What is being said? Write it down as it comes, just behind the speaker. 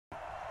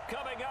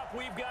Coming up,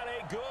 we've got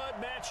a good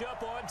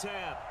matchup on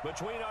tap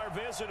between our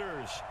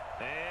visitors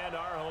and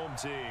our home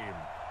team.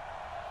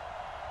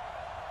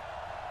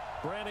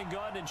 Brandon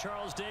Gaudin and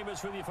Charles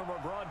Davis with you from our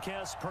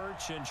broadcast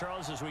perch. And,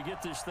 Charles, as we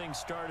get this thing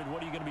started,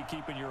 what are you going to be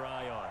keeping your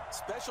eye on?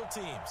 Special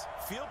teams.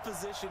 Field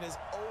position is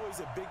always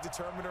a big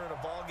determiner in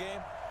a ball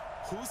game.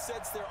 Who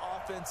sets their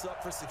offense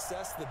up for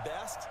success the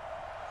best,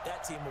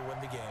 that team will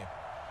win the game.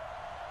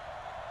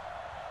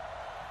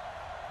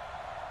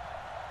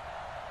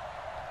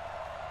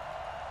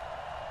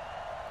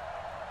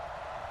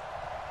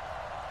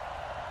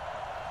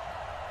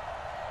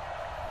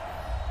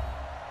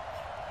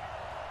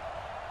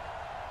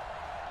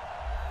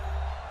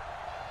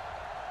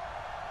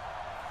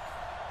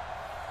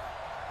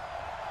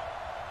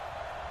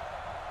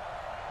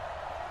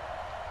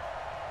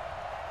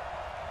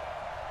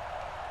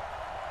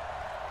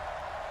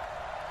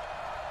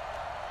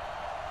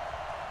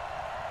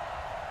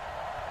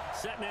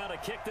 Set now to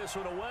kick this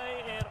one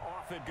away, and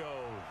off it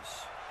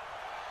goes.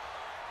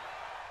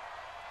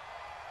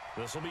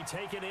 This will be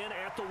taken in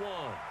at the 1.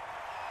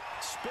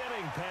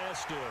 Spinning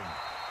past him.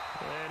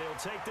 And he'll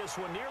take this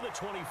one near the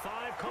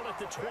 25, call it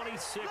the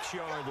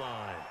 26-yard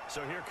line.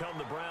 So here come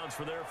the Browns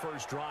for their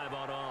first drive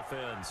on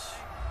offense.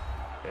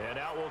 And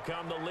out will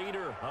come the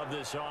leader of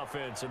this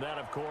offense, and that,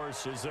 of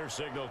course, is their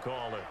signal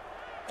caller.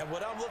 And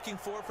what I'm looking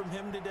for from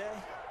him today,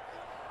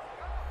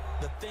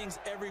 the things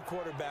every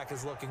quarterback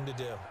is looking to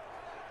do.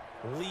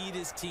 Lead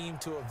his team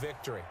to a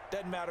victory.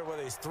 Doesn't matter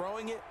whether he's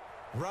throwing it,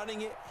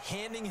 running it,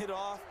 handing it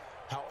off,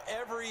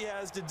 however he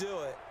has to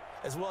do it,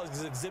 as well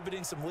as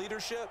exhibiting some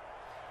leadership,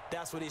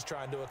 that's what he's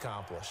trying to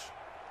accomplish.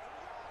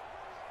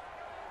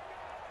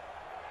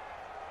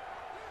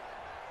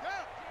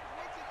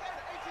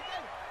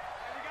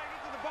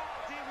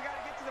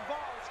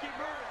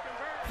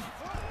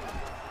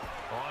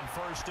 On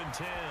 1st and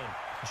 10,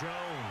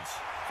 Jones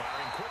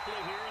firing quickly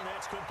here, and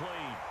that's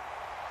complete.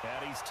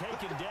 And he's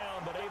taken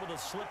down, but able to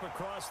slip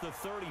across the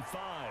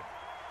 35.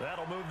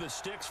 That'll move the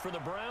sticks for the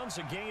Browns,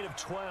 a gain of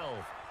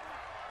 12.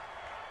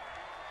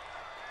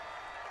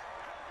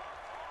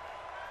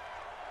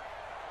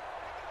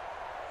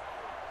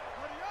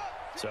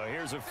 So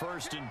here's a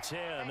 1st and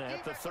 10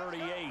 at the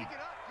 38.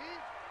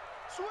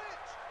 Switch.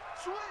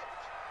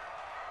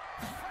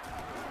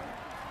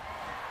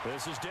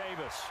 This is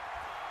Davis.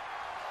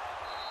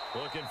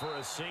 Looking for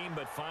a seam,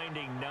 but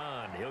finding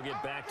none. He'll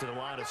get back to the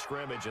line of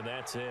scrimmage, and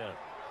that's it.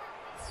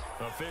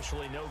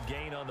 Officially no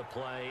gain on the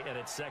play, and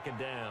it's 2nd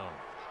down.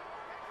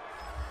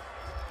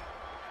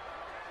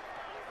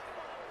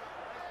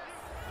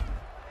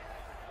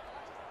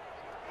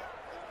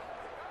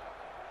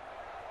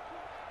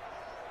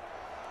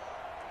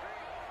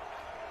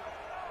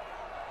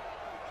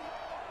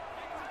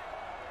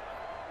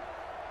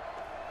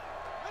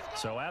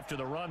 So after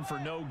the run for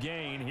no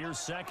gain, here's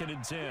 2nd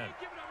and 10.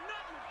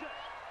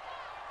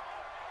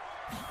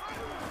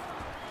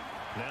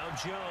 Now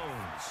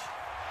Jones.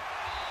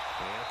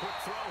 And a quick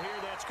throw here,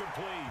 that's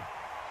complete.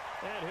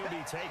 And he'll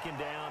be taken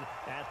down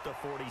at the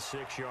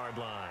 46-yard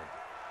line.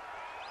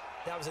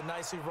 That was a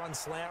nicely run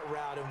slant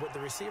route, and what the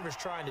receiver's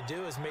trying to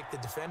do is make the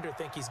defender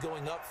think he's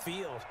going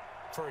upfield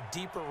for a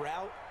deeper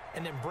route,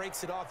 and then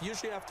breaks it off,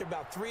 usually after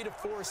about 3 to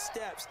 4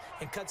 steps,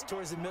 and cuts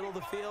towards the middle of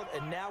the field.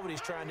 And now what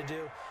he's trying to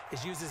do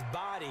is use his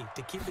body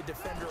to keep the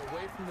defender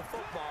away from the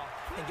football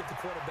and give the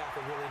quarterback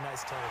a really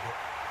nice target.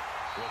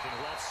 Looking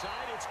left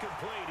side, it's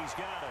complete. He's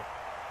got it.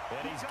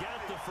 And he's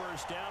got the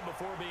 1st down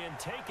before being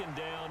taken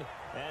down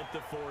at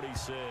the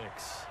 46.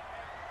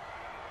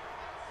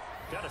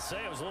 Got to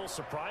say, I was a little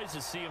surprised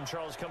to see him,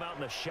 Charles, come out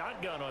in the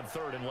shotgun on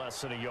 3rd and less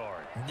than a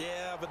yard.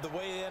 Yeah, but the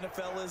way the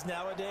NFL is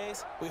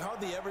nowadays, we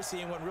hardly ever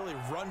see anyone really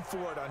run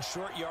for it on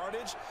short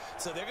yardage.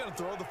 So they're going to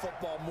throw the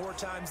football more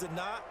times than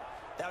not.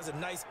 That was a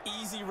nice,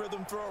 easy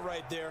rhythm throw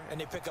right there, and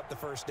they pick up the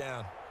 1st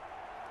down.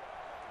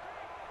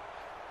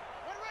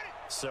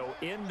 So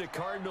into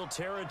Cardinal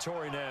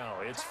territory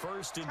now. It's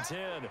 1st and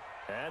 10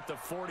 at the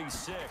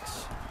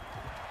 46.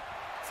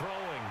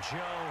 Throwing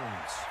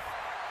Jones.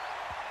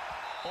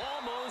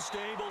 Almost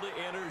able to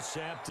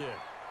intercept it.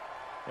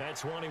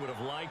 That's one he would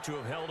have liked to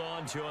have held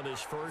on to on this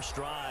first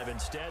drive.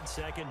 Instead,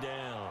 2nd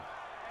down.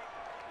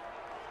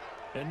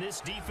 And this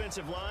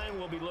defensive line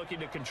will be looking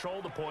to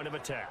control the point of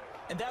attack.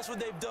 And that's what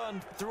they've done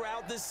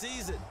throughout this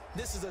season.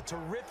 This is a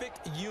terrific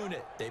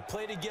unit. They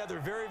play together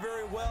very,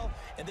 very well,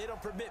 and they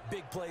don't permit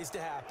big plays to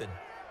happen.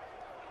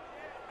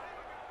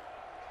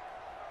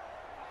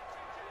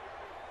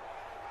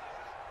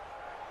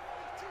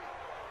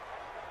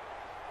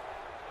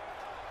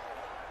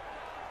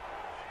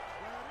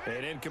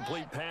 An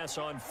incomplete pass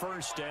on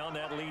 1st down.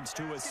 That leads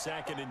to a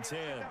 2nd and 10.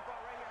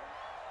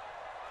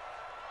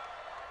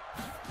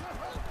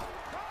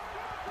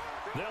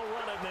 They'll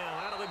run it now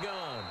out of the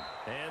gun.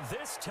 And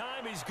this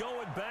time he's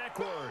going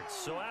backwards.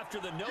 So after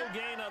the no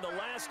gain on the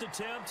last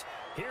attempt,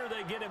 here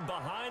they get him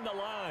behind the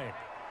line.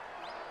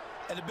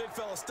 And the big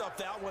fella stuffed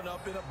that one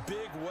up in a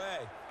big way.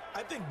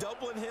 I think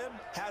doubling him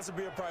has to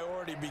be a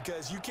priority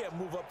because you can't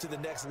move up to the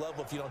next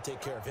level if you don't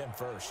take care of him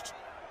first.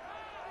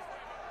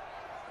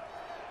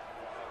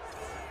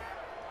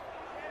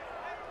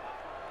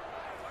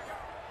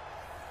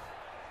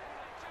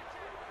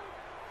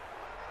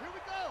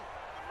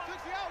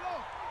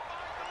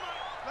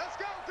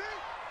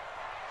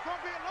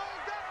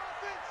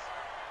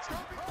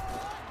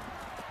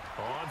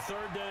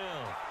 third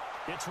down.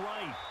 It's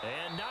right,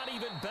 and not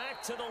even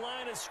back to the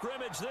line of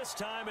scrimmage this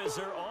time as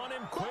they're on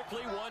him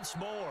quickly once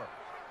more.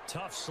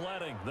 Tough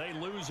sledding. They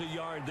lose a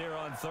yard there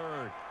on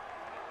third.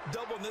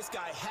 Doubling this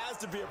guy has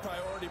to be a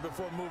priority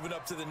before moving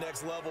up to the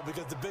next level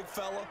because the big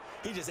fella,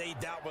 he just ate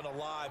that one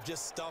alive,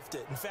 just stuffed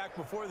it. In fact,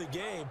 before the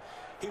game,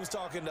 he was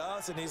talking to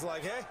us, and he's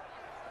like, hey,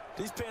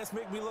 these pants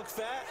make me look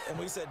fat? And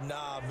we said,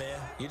 nah, man,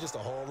 you're just a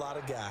whole lot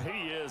of guy.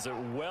 He is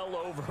at well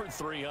over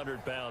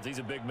 300 pounds. He's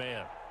a big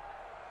man.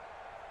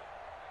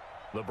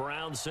 The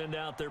Browns send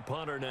out their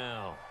punter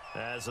now.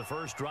 As the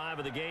first drive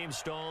of the game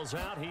stalls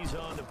out, he's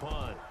on to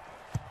punt.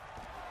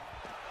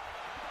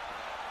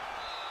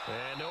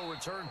 And no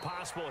return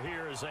possible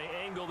here as they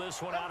angle this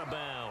one out of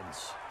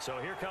bounds. So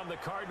here come the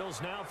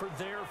Cardinals now for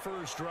their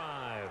first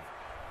drive.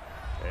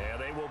 And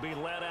they will be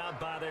led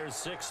out by their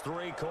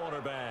 6'3"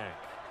 quarterback.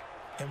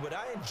 And what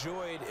I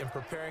enjoyed in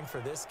preparing for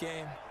this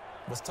game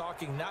was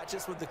talking not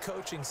just with the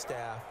coaching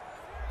staff,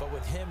 but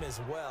with him as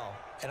well.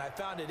 And I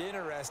found it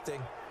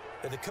interesting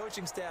that the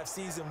coaching staff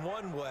sees him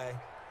one way,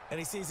 and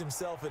he sees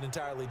himself an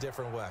entirely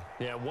different way.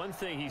 Yeah, one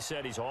thing he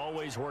said he's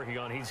always working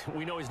on,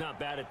 we know he's not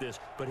bad at this,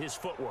 but his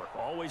footwork,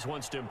 always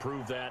wants to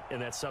improve that,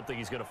 and that's something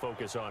he's going to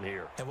focus on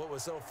here. And what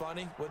was so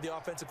funny, what the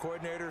offensive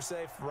coordinator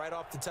say right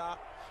off the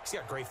top, he's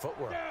got great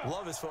footwork.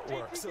 Love his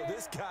footwork. So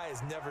this guy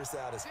is never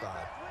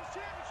satisfied.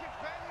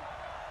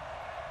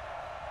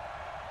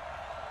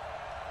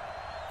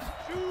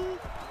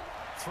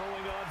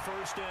 Throwing on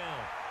first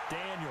down.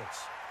 Daniels.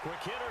 Quick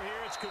hitter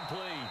here. It's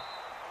complete.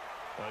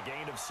 A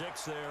gain of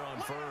 6 there on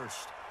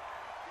first.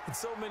 In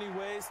so many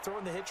ways,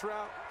 throwing the hitch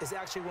route is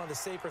actually one of the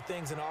safer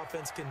things an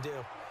offense can do.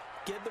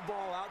 Get the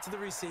ball out to the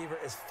receiver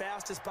as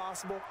fast as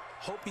possible,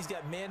 hope he's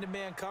got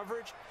man-to-man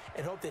coverage,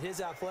 and hope that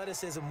his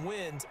athleticism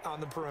wins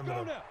on the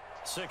perimeter.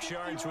 6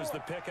 yards was the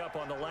pickup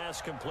on the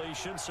last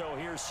completion, so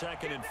here's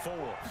 2nd and 4.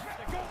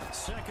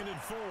 2nd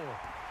and 4.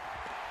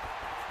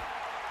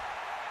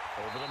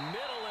 Over the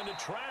middle into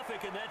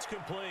traffic, and that's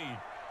complete.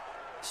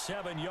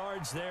 7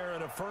 yards there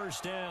and a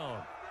first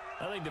down.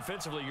 I think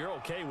defensively you're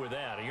okay with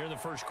that. You're in the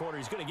first quarter.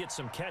 He's going to get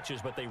some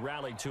catches, but they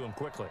rallied to him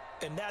quickly.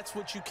 And that's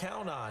what you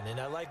count on, and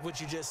I like what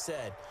you just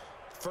said.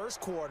 First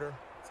quarter,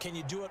 can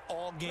you do it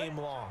all game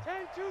long?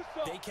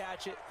 They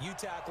catch it, you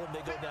tackle them,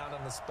 they go down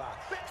on the spot.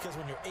 Because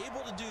when you're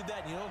able to do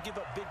that, you don't give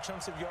up big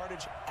chunks of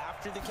yardage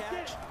after the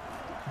catch,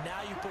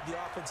 now you put the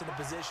offense in a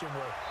position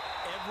where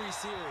every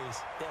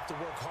series they have to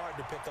work hard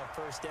to pick up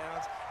first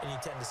downs, and you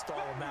tend to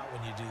stall them out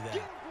when you do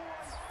that.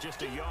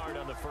 Just a yard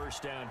on the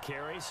first down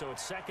carry, so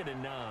it's 2nd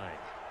and 9.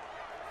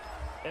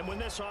 And when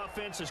this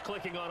offense is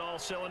clicking on all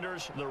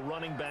cylinders, the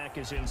running back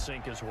is in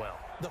sync as well.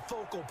 The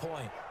focal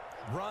point.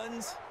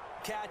 Runs,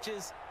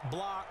 catches,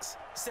 blocks,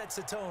 sets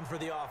the tone for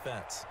the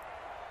offense.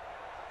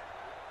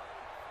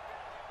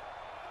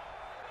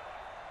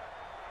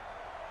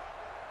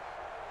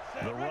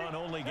 The run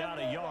only got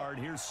a yard.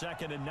 Here's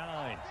 2nd and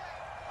 9.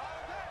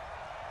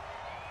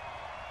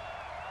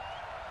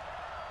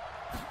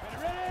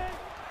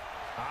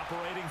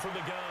 Operating from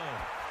the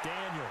gun,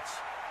 Daniels.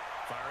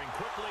 Firing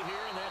quickly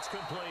here, and that's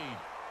complete.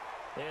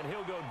 And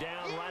he'll go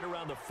down right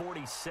around the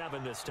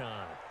 47 this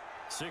time.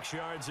 6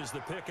 yards is the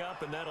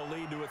pickup, and that'll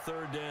lead to a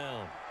third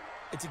down.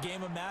 It's a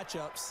game of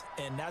matchups,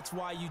 and that's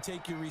why you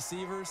take your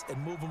receivers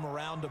and move them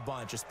around a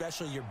bunch,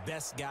 especially your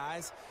best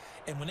guys.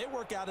 And when they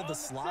work out of the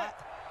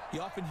slot,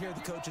 you often hear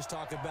the coaches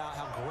talk about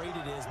how great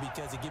it is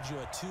because it gives you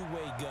a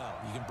two-way go.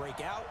 You can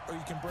break out or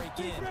you can break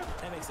in.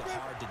 That makes it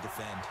hard to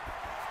defend.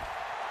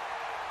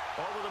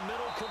 Over the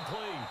middle,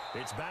 complete.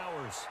 It's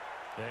Bowers.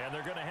 And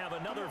they're going to have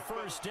another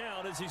first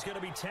down as he's going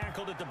to be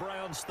tackled at the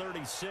Browns'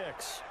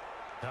 36.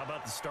 How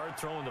about the start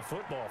throwing the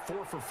football?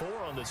 4 for 4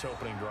 on this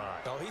opening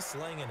drive. Oh, he's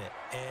slinging it.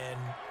 And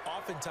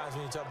oftentimes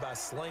when you talk about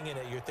slinging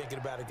it, you're thinking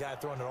about a guy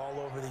throwing it all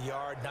over the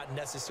yard, not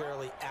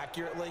necessarily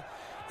accurately.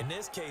 In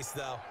this case,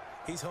 though,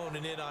 he's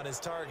honing in on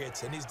his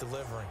targets, and he's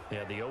delivering.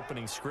 Yeah, the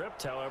opening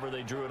script, however,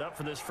 they drew it up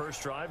for this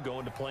first drive,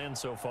 going to plan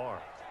so far.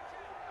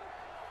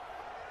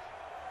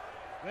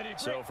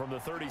 So from the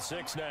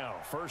 36 now,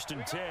 1st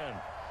and 10.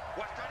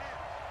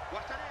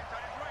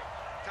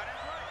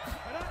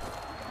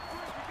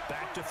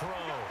 Back to throw.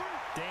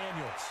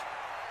 Daniels.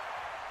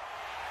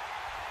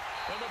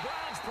 And the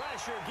Browns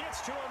pressure gets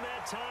to him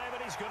that time,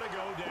 and he's going to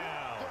go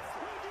down.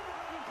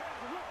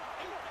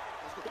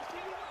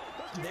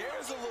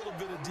 There's a little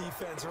bit of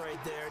defense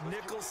right there.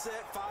 Nickel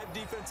set, 5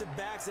 defensive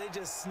backs. They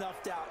just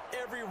snuffed out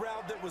every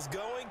route that was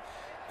going.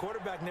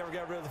 Quarterback never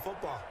got rid of the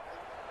football.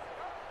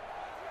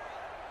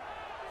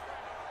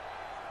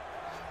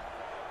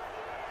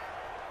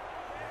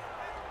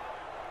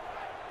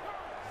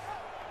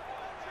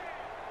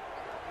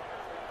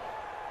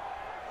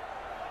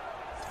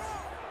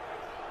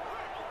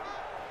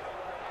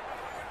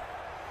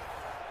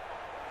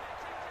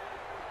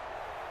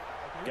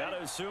 Got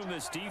to assume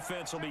this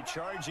defense will be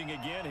charging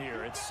again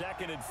here. It's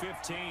 2nd and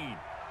 15.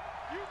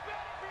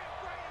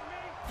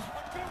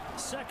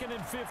 2nd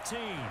and 15.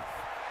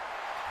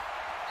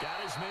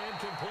 Got his man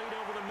complete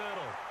over the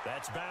middle.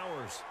 That's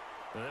Bowers.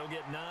 And they'll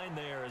get 9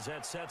 there as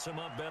that sets him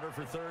up better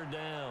for third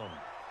down.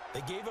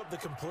 They gave up the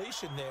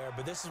completion there,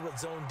 but this is what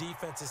zone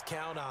defenses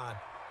count on.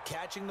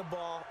 Catching the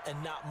ball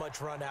and not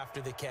much run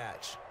after the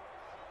catch.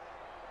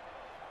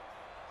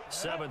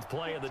 7th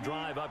play of the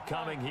drive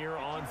upcoming here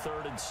on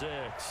 3rd and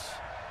 6.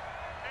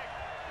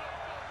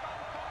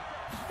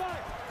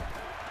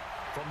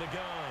 From the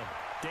gun,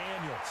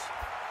 Daniels.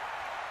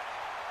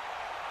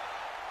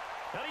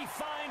 And he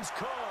finds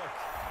Cook.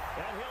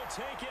 And he'll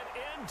take it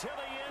into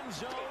the end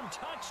zone.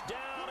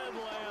 Touchdown,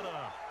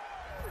 Atlanta.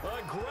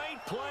 A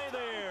great play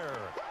there.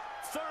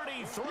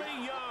 33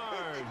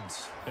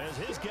 yards. As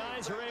his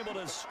guys are able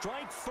to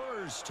strike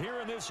first here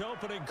in this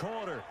opening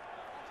quarter.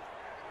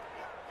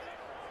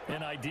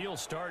 An ideal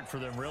start for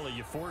them, really.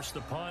 You force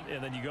the punt,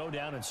 and then you go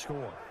down and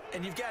score.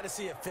 And you've got to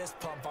see a fist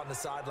pump on the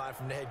sideline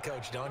from the head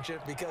coach, don't you?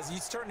 Because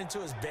he's turned into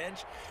his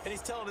bench, and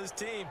he's telling his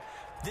team,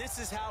 this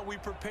is how we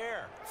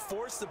prepare.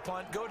 Force the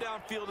punt, go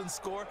downfield and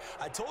score.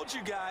 I told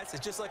you guys,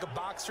 it's just like a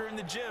boxer in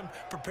the gym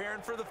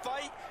preparing for the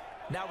fight.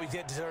 Now we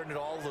get to turn it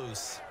all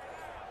loose.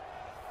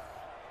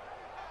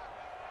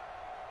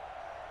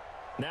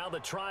 Now the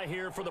try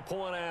here for the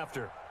point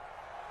after.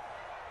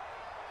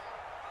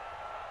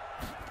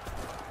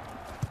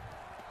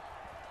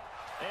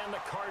 And the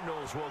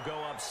Cardinals will go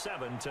up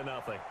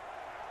 7-0.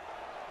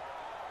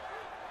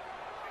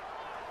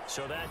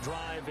 So that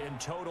drive in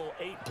total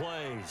 8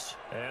 plays.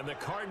 And the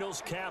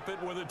Cardinals cap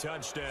it with a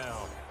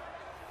touchdown.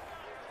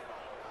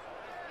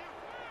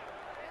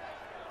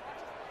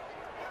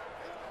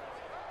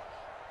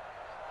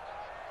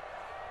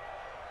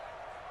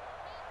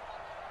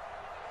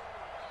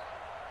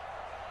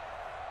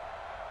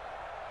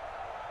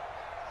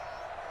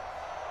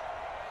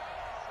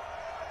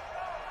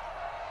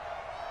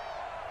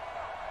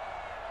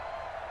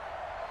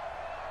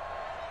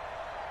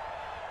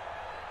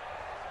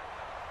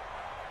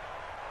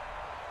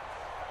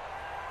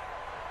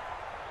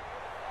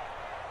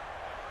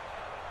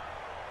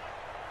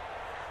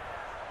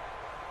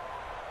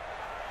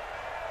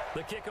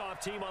 The kickoff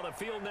team on the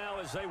field now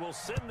as they will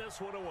send this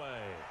one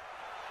away.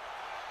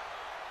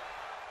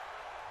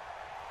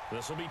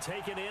 This will be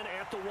taken in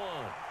at the 1. Now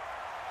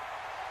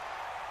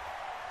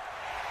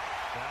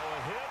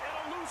a hit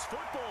and a loose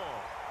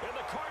football. And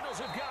the Cardinals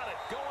have got it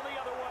going the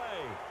other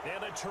way.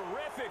 And a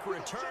terrific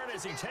return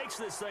as he takes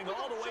this thing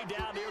all the way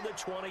down near the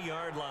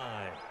 20-yard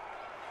line.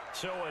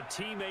 So a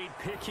teammate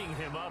picking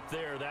him up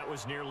there, that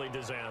was nearly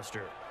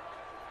disaster.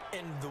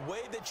 And the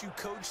way that you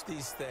coach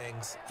these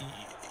things,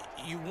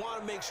 you want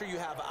to make sure you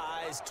have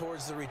eyes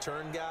towards the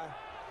return guy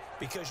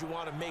because you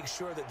want to make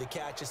sure that the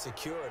catch is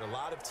secured. A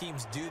lot of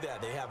teams do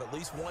that. They have at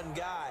least one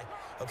guy.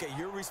 Okay,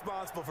 you're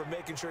responsible for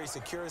making sure he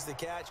secures the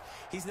catch.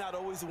 He's not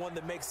always the one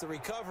that makes the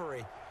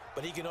recovery,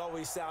 but he can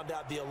always sound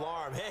out the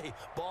alarm. Hey,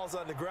 ball's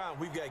on the ground.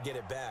 We've got to get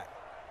it back.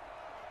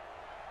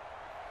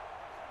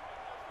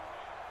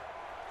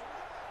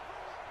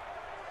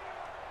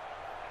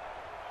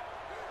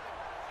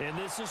 And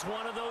this is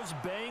one of those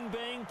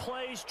bang-bang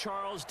plays,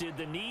 Charles. Did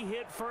the knee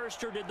hit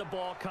first or did the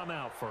ball come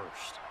out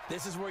first?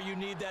 This is where you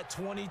need that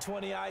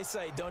 20/20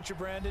 eyesight, don't you,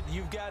 Brandon?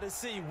 You've got to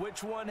see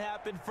which one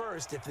happened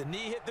first. If the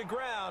knee hit the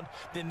ground,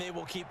 then they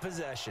will keep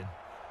possession.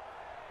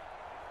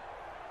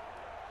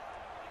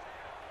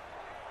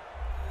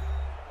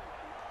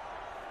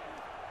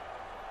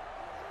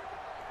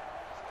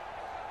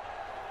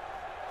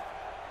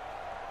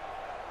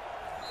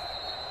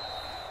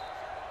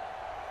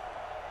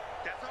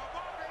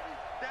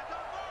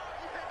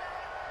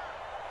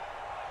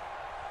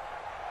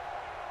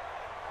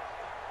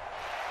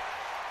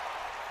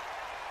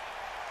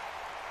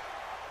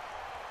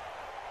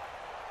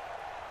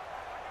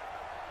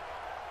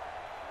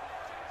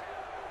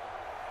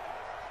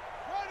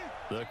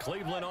 The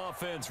Cleveland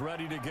offense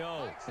ready to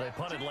go. They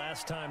punted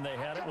last time they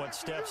had it. What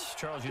steps,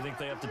 Charles, you think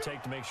they have to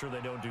take to make sure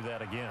they don't do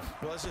that again?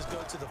 Well, let's just go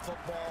to the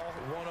football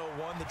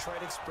 101, the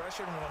trade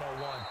expression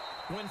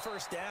 101. Win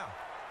first down.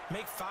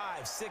 Make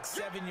 5, 6,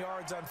 7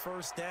 yards on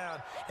first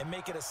down and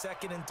make it a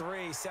 2nd and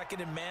 3,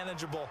 2nd and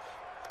manageable.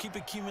 Keep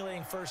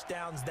accumulating first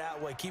downs that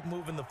way. Keep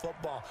moving the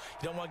football.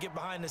 You don't want to get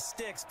behind the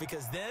sticks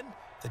because then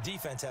the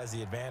defense has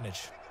the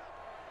advantage.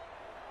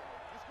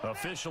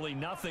 Officially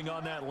nothing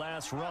on that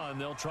last run.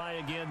 They'll try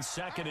again,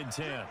 2nd and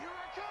 10.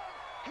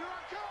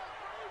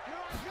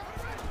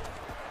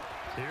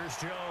 Here's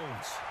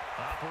Jones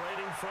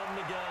operating from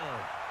the gun.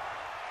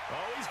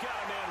 Oh, he's got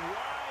a man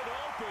wide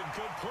open,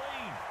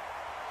 complete.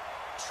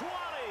 20,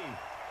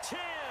 10,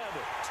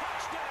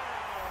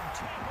 touchdown,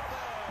 Tampa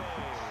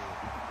Bay.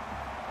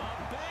 A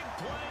big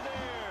play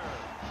there,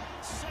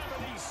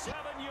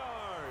 77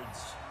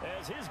 yards,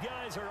 as his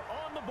guys are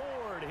on the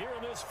board here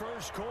in this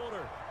first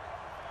quarter.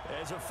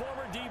 As a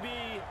former DB,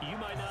 you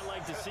might not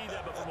like to see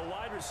that, but from a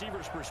wide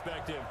receiver's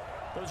perspective,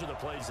 those are the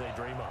plays they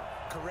dream of.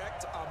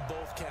 Correct on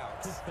both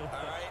counts, all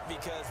right?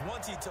 Because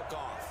once he took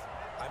off,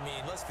 I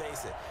mean, let's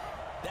face it,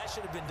 that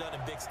should have been done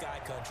in Big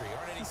Sky Country.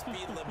 Aren't any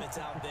speed limits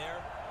out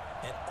there?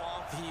 And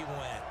off he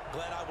went.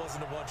 Glad I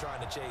wasn't the one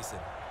trying to chase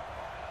him.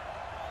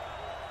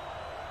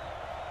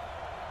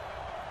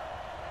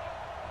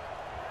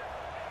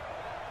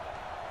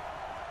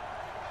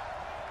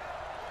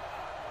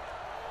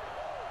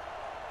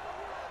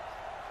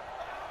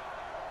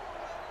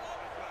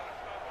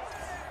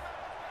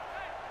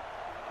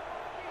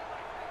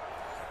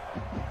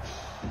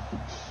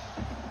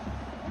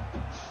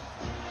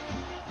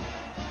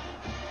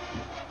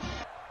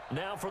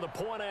 Now for the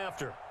point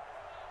after.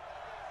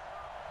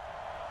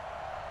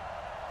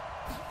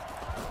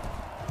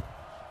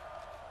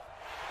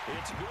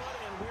 It's good,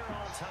 and we're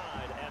all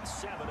tied at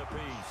 7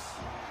 apiece.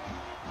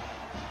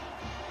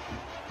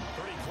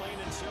 Pretty clean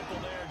and simple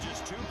there.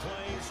 Just 2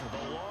 plays.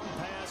 The long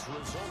pass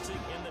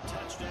resulting in the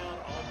touchdown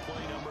on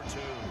play number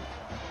 2.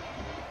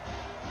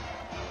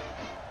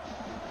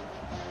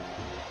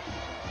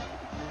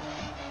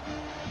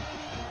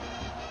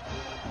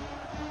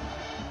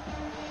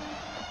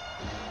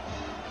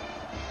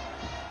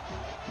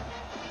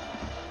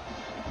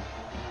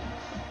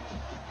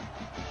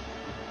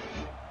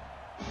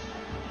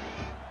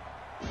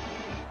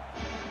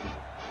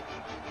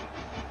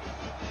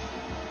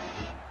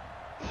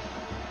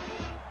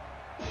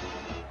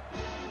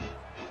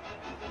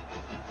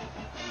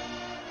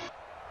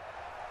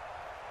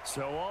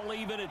 So all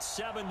even at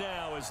 7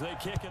 now as they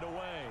kick it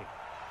away.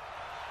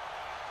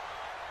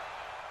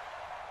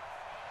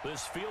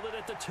 This fielded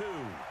at the 2.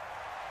 And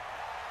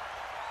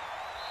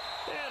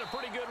a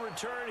pretty good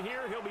return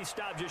here. He'll be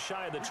stopped just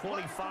shy of the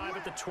 25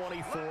 at the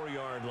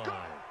 24-yard line.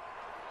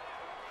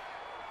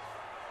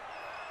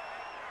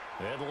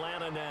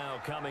 Atlanta now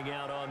coming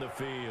out on the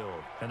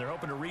field. And they're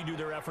hoping to redo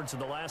their efforts in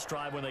the last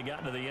drive when they got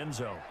into the end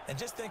zone. And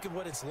just think of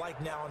what it's like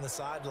now on the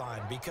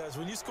sideline, because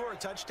when you score a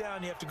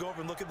touchdown, you have to go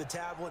over and look at the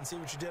tablet and see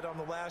what you did on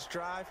the last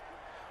drive.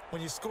 When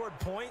you scored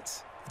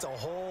points, it's a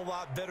whole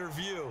lot better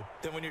view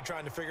than when you're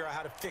trying to figure out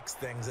how to fix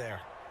things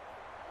there.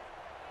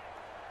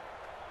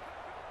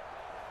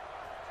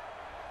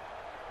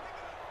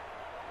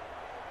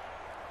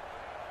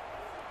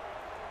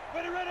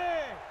 Ready,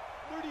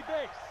 30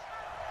 base.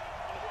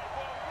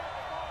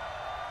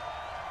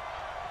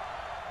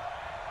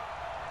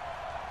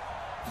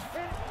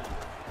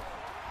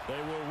 They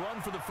will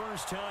run for the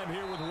first time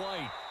here with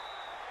White.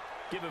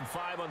 Give him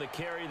 5 on the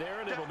carry there,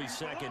 and it'll be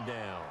second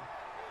down.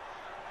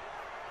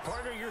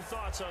 Partner, your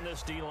thoughts on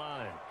this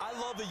D-line? I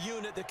love a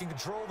unit that can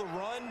control the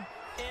run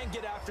and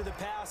get after the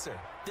passer.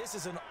 This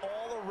is an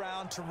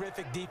all-around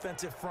terrific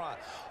defensive front.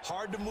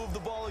 Hard to move the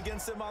ball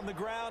against them on the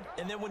ground,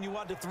 and then when you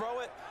want to throw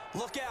it,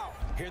 look out.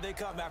 Here they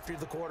come after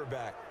the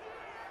quarterback.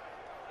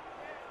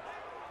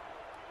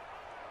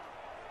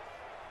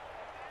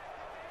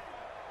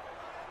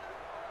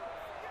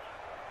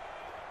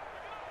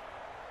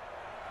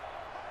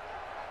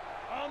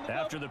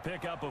 After the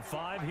pickup of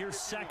 5, here's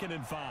 2nd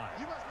and 5.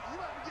 You must be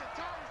getting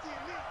tired of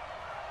seeing me.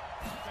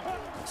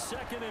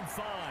 2nd and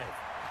 5.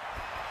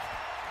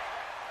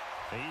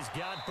 He's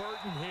got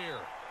Burton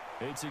here.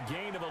 It's a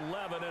gain of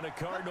 11 and a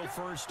Cardinal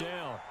first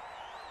down.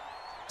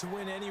 To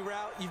win any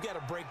route, you've got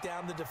to break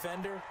down the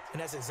defender,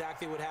 and that's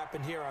exactly what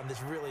happened here on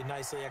this really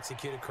nicely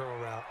executed curl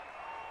route.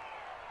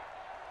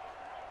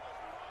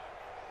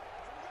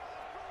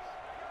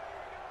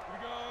 Here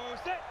we go.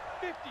 Set.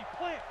 50.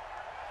 Plant.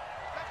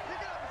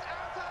 Pick it up. It's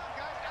out of time,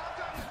 guys. Out of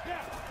time.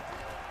 Yeah.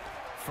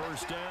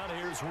 First down,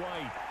 here's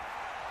White.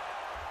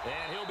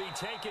 And he'll be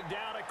taken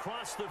down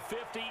across the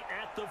 50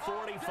 at the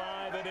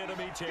 45 in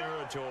enemy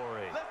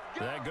territory.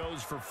 That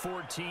goes for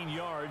 14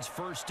 yards.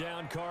 First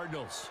down,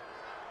 Cardinals.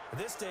 At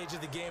this stage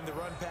of the game, the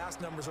run-pass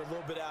numbers are a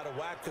little bit out of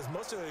whack because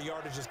most of their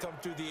yardage has come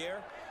through the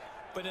air.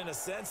 But in a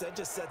sense, that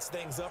just sets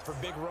things up for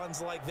big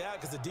runs like that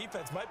because the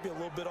defense might be a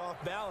little bit off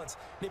balance.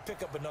 They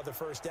pick up another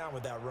first down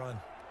with that run.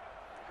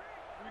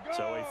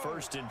 So a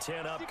 1st and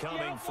 10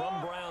 upcoming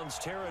from Browns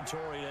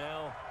territory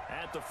now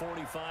at the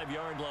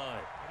 45-yard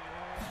line.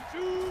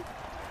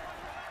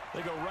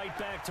 They go right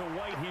back to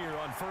White here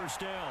on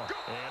first down.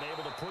 And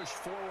able to push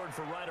forward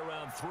for right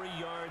around 3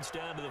 yards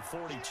down to the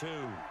 42.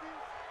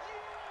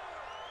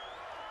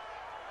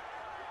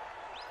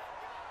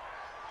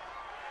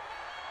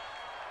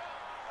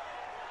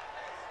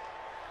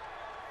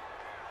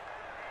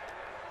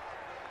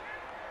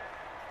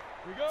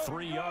 Here we go.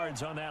 3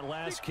 yards on that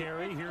last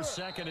carry. Here's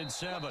 2nd and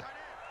 7.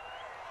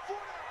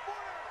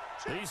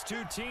 These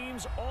two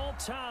teams all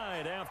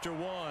tied after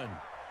 1.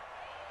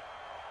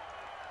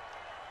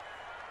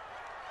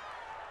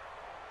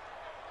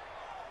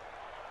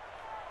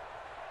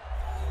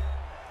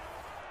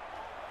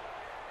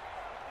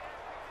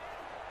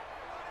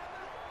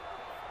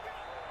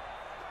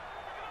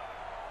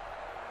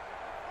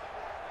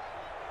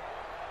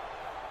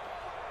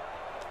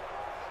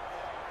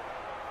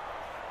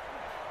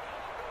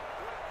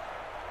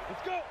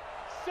 Let's go.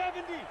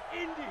 70.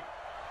 Indy.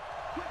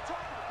 Quit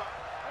talking about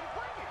it. I'm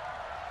playing it.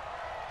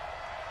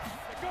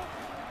 Let's go.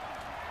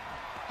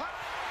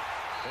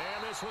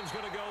 And this one's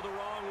going to go the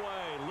wrong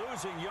way.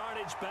 Losing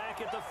yardage back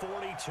at the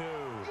 42.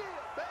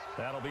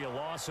 That'll be a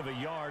loss of a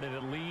yard, and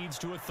it leads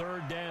to a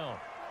 3rd down.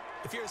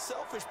 If you're a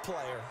selfish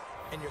player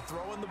and you're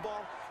throwing the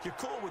ball, you're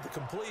cool with the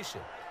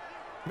completion.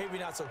 Maybe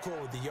not so cool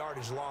with the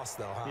yardage loss,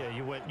 though, huh? Yeah,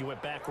 you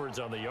went backwards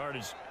on the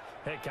yardage.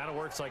 Hey, it kind of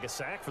works like a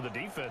sack for the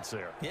defense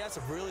there. Yeah, it's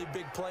a really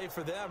big play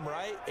for them,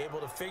 right? Able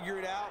to figure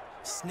it out,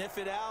 sniff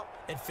it out,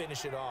 and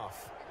finish it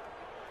off.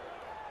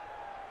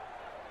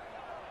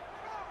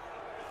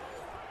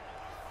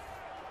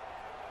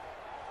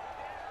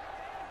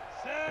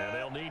 And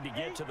they'll need to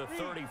get to the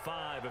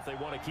 35 if they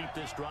want to keep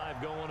this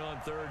drive going on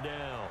 3rd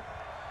down.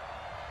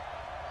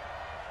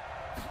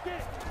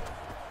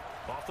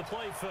 Off the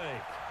play fake.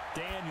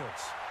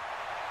 Daniels.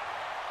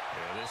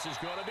 And this is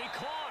going to be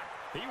caught.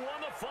 He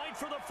won the fight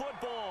for the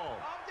football.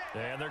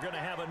 And they're going to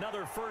have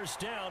another first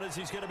down as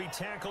he's going to be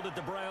tackled at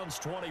the Browns'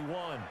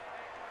 21.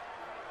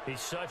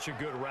 He's such a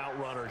good route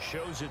runner.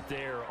 Shows it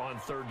there on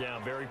third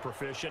down. Very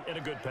proficient and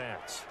a good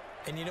pass.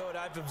 And you know what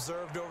I've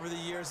observed over the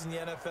years in the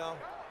NFL?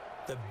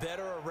 The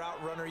better a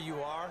route runner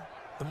you are,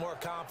 the more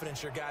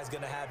confidence your guy's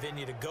going to have in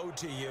you to go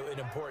to you in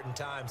important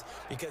times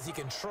because he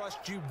can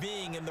trust you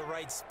being in the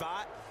right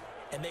spot,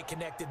 and they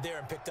connected there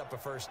and picked up a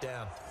first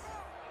down.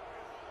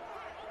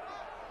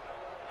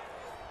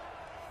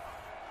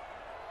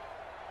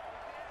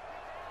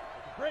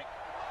 Break.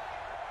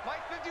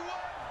 Mike 51.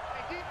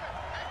 Hey,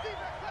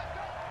 defense, let's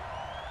go.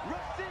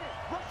 Rush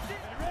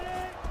in.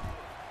 Ready?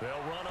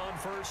 They'll run on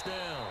first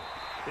down.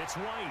 It's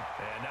White,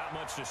 and not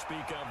much to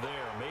speak of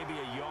there. Maybe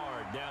a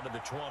yard down to the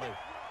 20.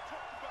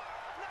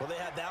 Well, they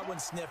had that one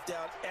sniffed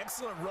out.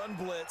 Excellent run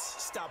blitz.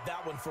 Stop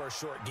that one for a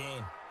short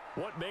gain.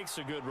 What makes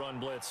a good run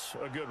blitz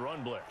a good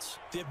run blitz?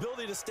 The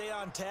ability to stay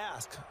on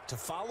task, to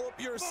follow up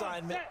your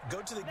assignment,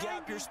 go to the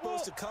gap you're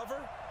supposed to cover,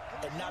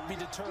 and not be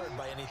deterred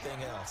by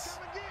anything else.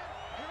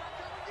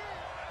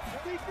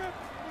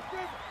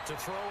 To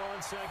throw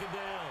on second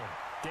down.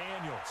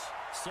 Daniels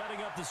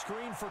setting up the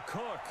screen for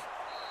Cook.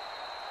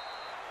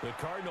 The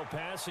Cardinal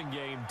passing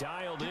game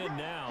dialed in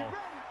now.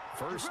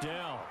 First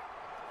down.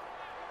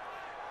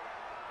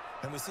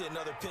 And we see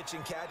another pitch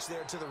and catch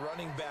there to the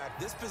running back.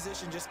 This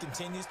position just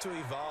continues to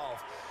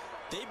evolve.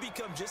 They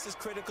become just as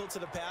critical to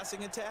the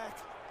passing attack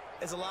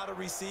as a lot of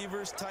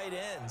receivers, tight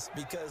ends,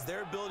 because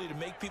their ability to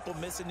make people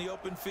miss in the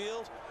open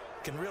field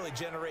can really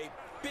generate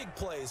big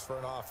plays for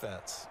an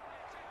offense.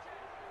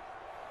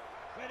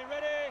 Ready.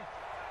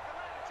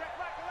 Check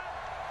back.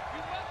 You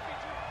must be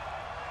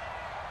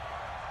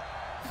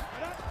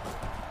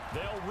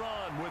They'll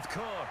run with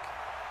Cook.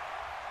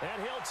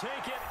 And he'll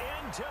take it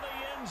into the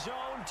end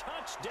zone.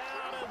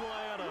 Touchdown,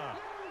 Atlanta.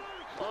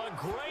 A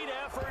great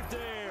effort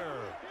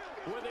there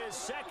with his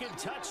second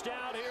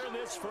touchdown here in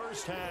this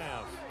first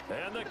half.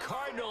 And the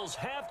Cardinals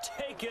have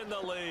taken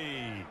the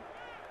lead.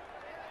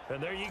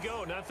 And there you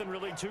go. Nothing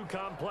really too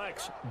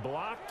complex.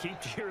 Block, keep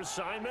to your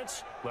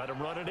assignments, let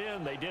them run it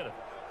in. They did it.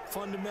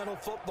 Fundamental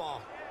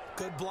football.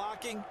 Good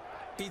blocking,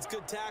 beats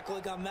good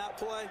tackling on that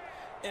play.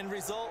 End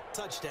result,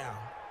 touchdown.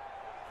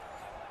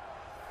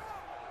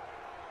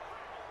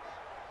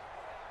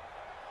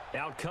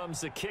 Out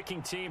comes the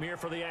kicking team here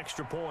for the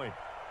extra point.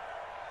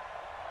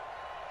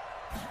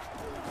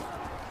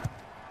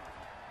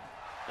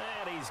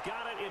 And he's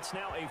got it. It's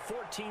now a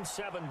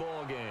 14-7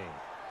 ball game.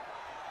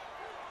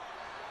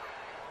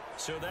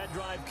 So that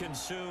drive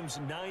consumes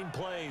 9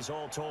 plays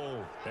all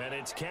told. And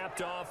it's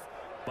capped off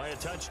by a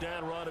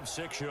touchdown run of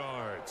 6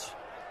 yards.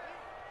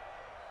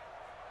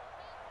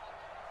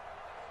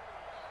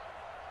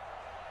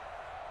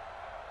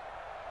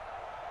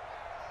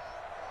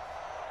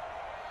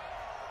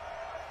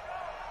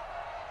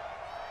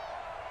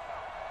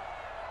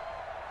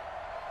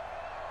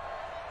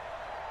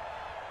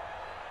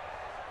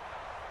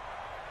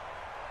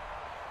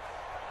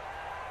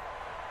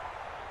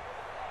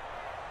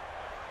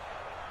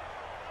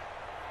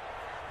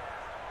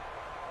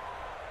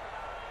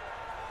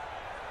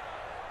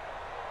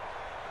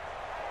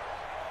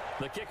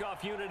 The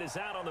kickoff unit is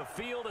out on the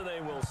field, and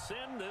they will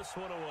send this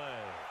one away.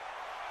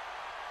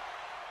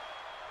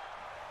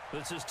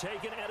 This is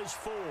taken at his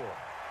 4. And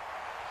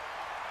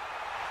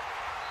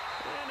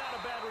not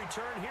a bad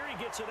return here.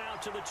 He gets it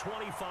out to the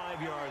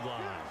 25-yard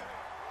line.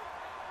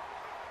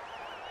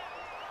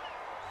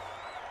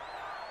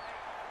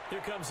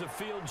 Here comes the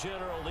field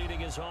general leading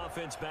his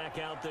offense back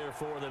out there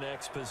for the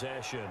next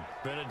possession.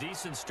 Been a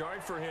decent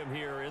start for him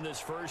here in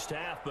this first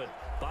half, but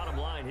bottom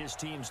line, his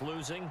team's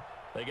losing.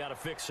 They got to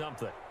fix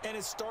something. And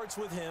it starts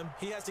with him.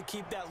 He has to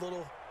keep that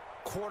little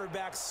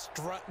quarterback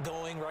strut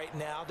going right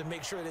now to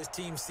make sure that his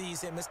team sees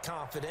him as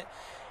confident.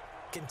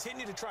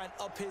 Continue to try and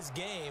up his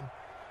game,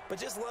 but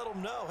just let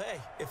him know,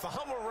 hey, if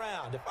I'm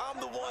around, if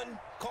I'm the one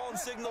calling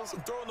signals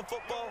and throwing the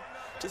football,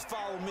 just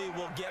follow me,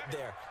 we'll get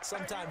there.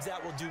 Sometimes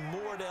that will do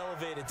more to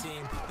elevate a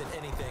team than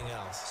anything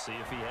else. See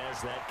if he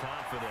has that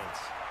confidence.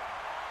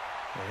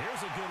 Well,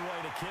 here's a good way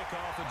to kick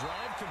off a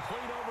drive,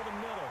 complete over the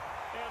middle.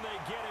 And they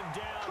get him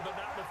down, but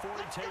not before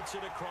he takes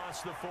it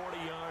across the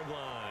 40-yard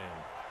line.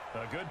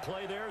 A good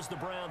play there as the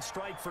Browns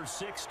strike for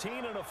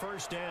 16 and a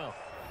first down.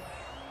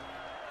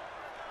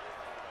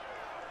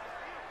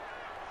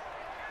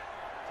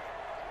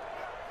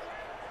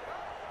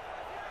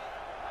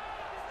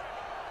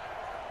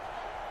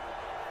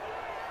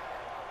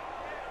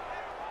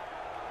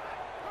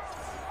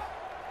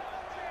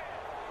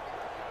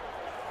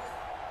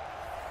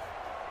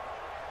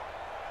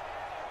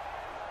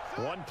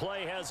 One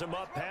play has him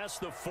up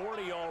past the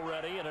 40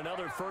 already, and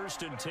another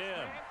 1st and 10.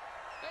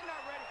 They're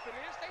not ready for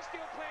this. They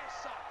still playing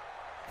soccer.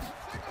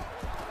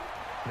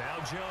 Now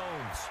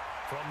Jones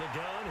from the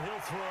gun,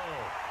 he'll throw.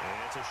 And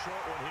it's a short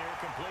one here,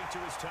 complete to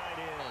his tight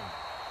end.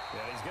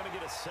 Yeah, he's going to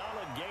get a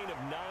solid gain of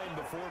 9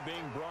 before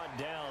being brought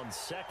down.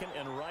 Second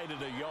and right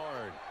at a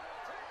yard.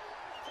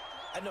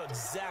 I know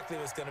exactly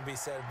what's going to be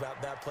said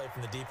about that play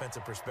from the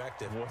defensive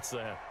perspective. What's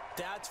that?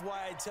 That's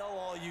why I tell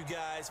all you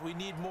guys we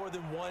need more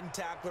than one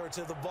tackler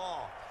to the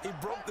ball. He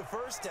broke the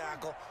first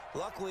tackle.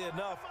 Luckily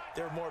enough,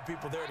 there were more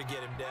people there to get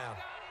him down.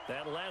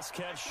 That last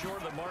catch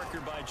short of the marker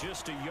by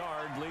just a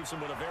yard leaves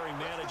him with a very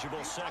manageable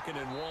 2nd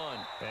and 1.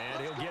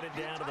 And he'll get it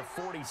down to the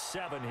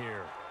 47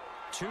 here.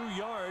 2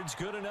 yards,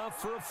 good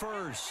enough for a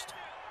first.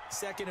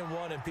 2nd and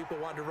 1 and people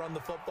want to run the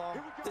football.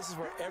 This is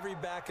where every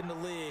back in the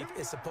league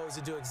is supposed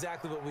to do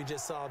exactly what we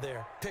just saw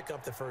there. Pick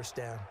up the first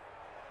down.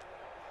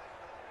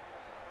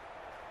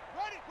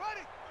 Ready.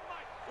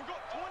 We've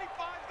got 25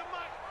 to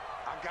make.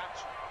 I got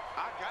you.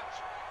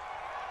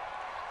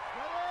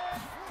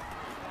 Ready.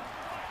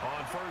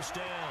 On first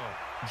down,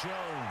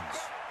 Jones.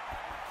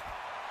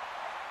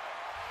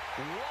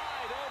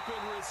 Wide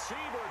open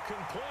receiver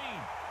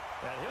complete.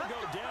 And he'll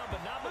go down,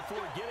 but not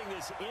before getting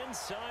this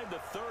inside the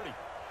 30.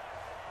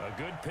 A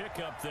good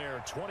pickup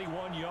there,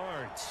 21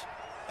 yards.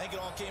 I think it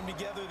all came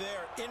together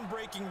there.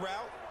 In-breaking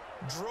route,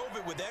 drove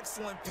it with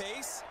excellent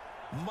pace.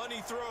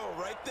 Money throw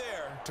right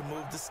there to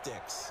move the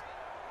sticks.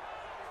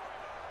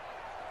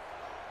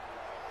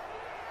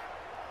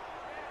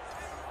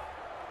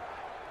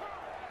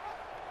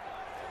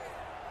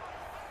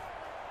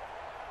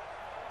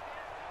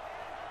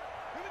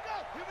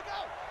 Here we go.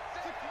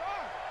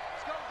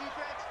 Let's go,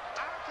 defense.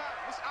 Our time.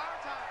 It's our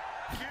time.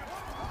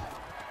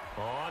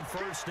 On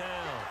first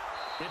down,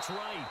 it's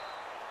right.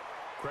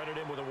 Credit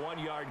him with a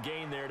 1-yard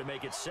gain there to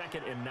make it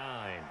 2nd and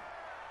 9.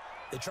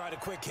 They tried a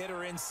quick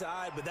hitter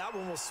inside, but that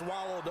one was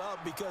swallowed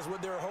up because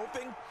what they're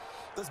hoping,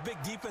 those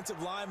big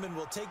defensive linemen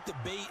will take the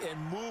bait and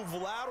move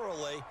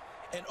laterally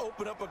and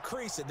open up a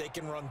crease that they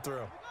can run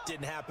through.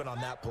 Didn't happen on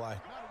that play.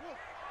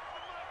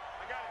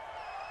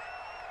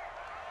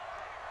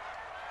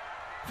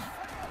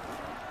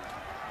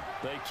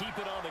 They keep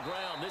it on the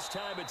ground. This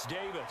time it's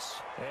Davis.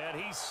 And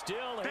he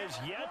still has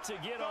yet to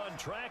get on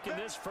track in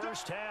this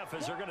first half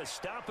as they're going to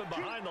stop him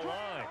behind the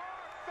line.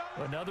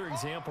 Another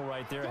example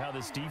right there how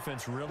this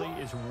defense really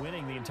is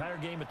winning the entire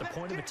game at the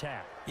point of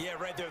attack. Yeah,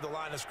 right there at the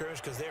line of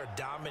scrimmage because they are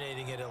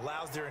dominating it. It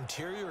allows their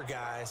interior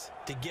guys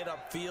to get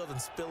upfield and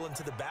spill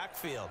into the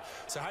backfield.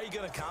 So how are you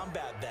going to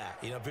combat that?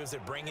 You know, because they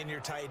bring in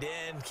your tight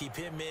end, keep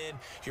him in.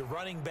 Your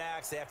running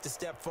backs, they have to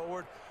step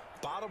forward.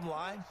 Bottom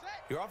line,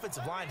 your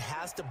offensive line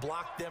has to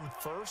block them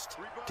first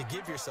to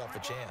give yourself a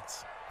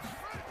chance.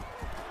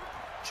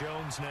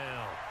 Jones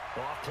now.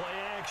 Off play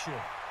action.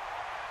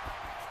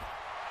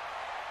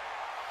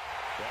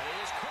 That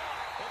is caught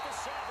at the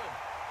 7.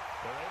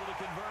 They're able to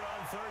convert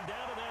on 3rd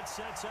down, and that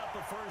sets up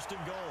a 1st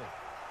and goal.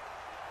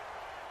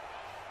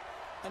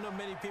 I know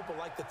many people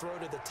like to throw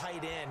to the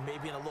tight end,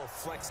 maybe in a little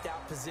flexed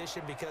out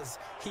position because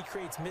he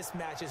creates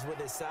mismatches with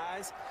his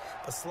size.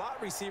 But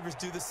slot receivers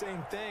do the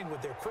same thing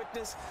with their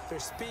quickness, their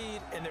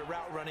speed, and their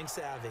route running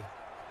savvy.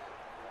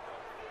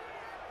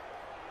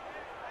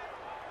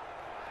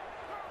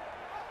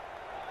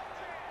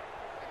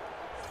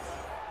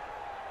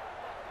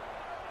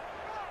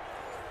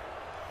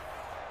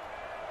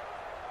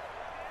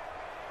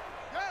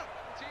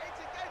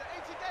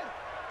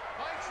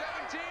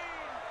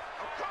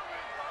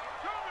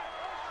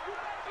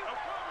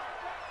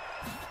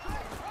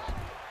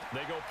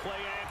 They go play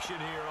action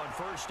here on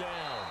first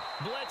down.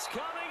 Blitz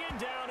coming, and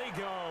down he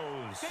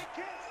goes. They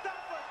can't stop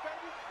us,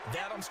 baby.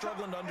 That I'm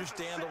struggling to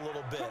understand a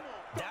little bit.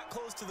 That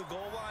close to the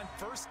goal line,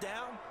 first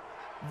down,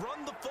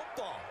 run the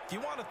football. If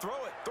you want to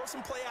throw it, throw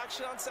some play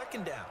action on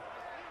 2nd down.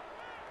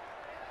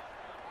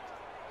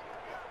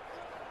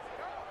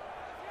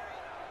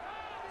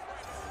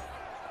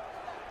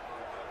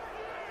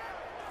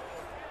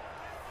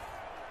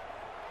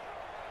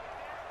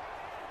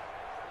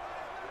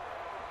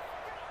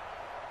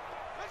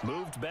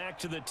 Moved back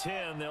to the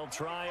 10. They'll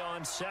try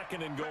on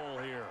 2nd and goal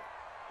here.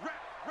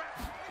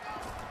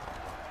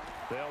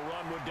 They'll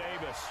run with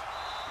Davis.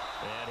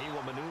 And he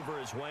will maneuver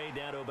his way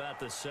down to about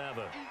the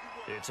 7.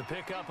 It's a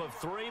pickup of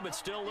 3, but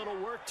still a little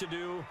work to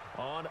do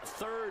on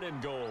 3rd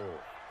and goal.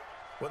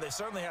 Well, they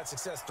certainly had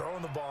success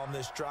throwing the ball on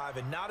this drive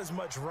and not as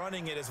much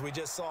running it as we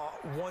just saw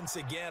once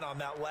again on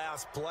that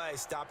last play.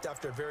 Stopped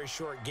after a very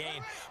short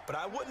gain. But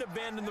I wouldn't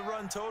abandon the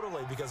run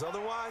totally because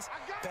otherwise,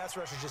 pass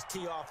rushers just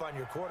tee off on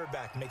your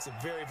quarterback. Makes it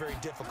very, very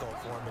difficult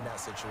for him in that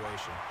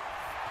situation.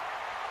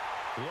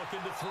 Looking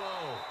to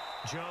throw.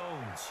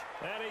 Jones.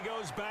 And he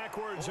goes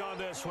backwards on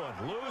this one.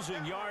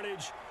 Losing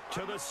yardage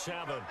to the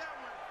 7.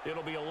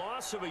 It'll be a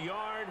loss of a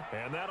yard,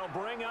 and that'll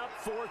bring up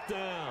 4th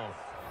down.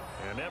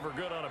 And never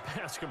good on a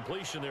pass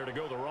completion there to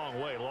go the wrong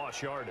way.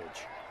 Lost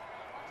yardage.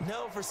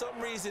 No, for some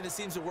reason, it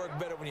seems to work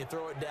better when you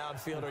throw it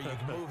downfield or you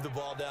can move the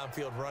ball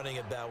downfield running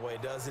it that way,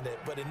 doesn't it?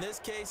 But in this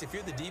case, if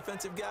you're the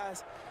defensive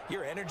guys,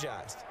 you're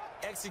energized,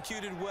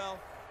 executed well,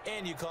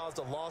 and you caused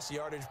a lost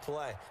yardage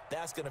play.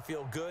 That's going to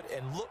feel good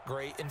and look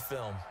great in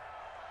film.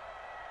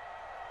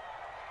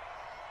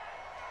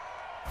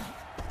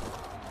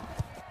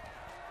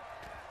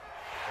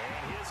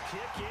 And his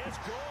kick is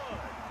good.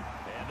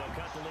 And they'll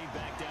cut the lead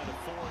back down to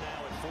 4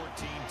 now at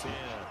 14-10.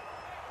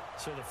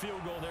 So the field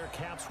goal there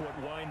caps what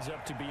winds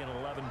up to be an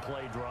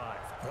 11-play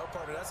drive. Well,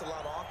 partner, that's a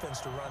lot of offense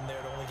to run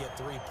there to only get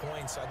 3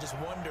 points. I just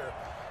wonder,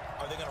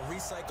 are they going to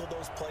recycle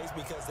those plays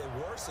because they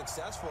were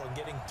successful in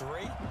getting 3?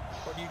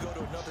 Or do you go to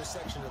another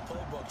section of the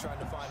playbook trying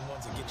to find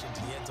ones that get you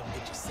into the end zone,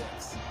 get you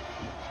 6?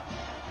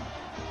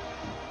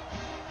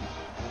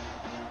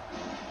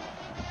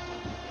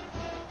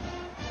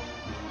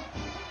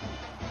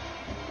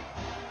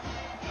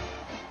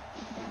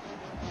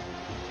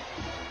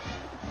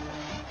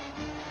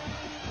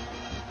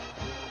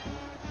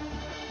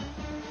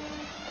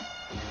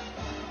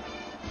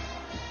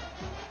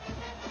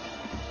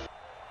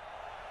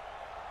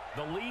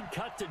 The lead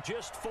cut to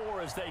just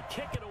 4 as they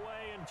kick it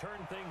away and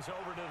turn things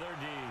over to their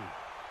D.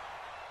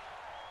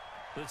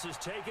 This is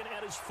taken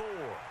at his 4.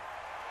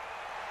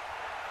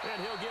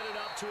 And he'll get it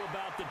up to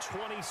about the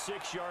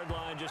 26-yard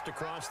line just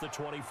across the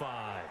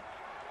 25.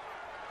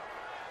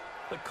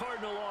 The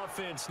Cardinal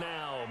offense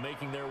now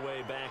making their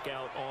way back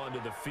out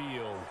onto the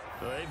field.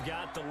 They've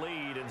got the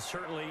lead, and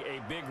certainly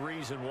a big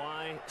reason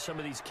why some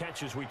of these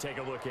catches we take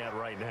a look at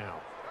right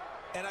now.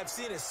 And I've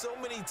seen it so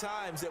many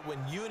times that when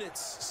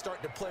units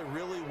start to play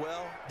really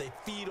well, they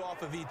feed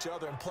off of each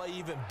other and play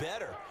even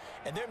better.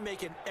 And they're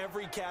making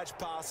every catch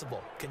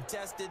possible.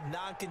 Contested,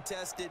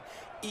 non-contested,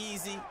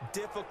 easy,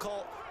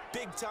 difficult,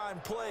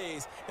 big-time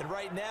plays. And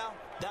right now,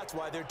 that's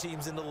why their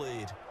team's in the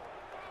lead.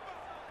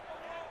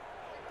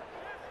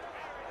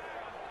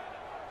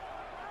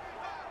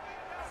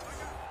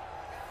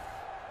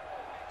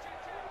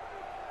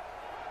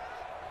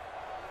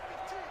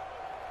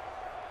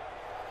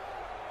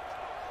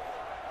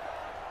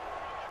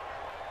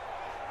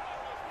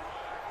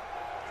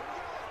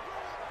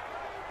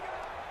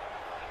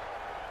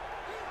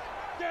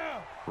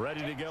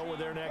 Ready to go with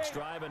their next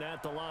drive, and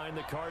at the line,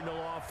 the Cardinal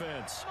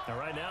offense. And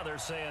right now they're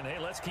saying, hey,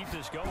 let's keep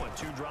this going.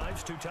 2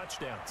 drives, 2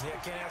 touchdowns. Yeah,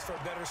 can't ask for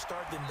a better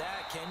start than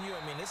that, can you?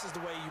 I mean, this is the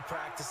way you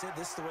practice it.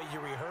 This is the way you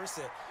rehearse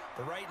it.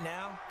 But right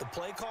now, the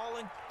play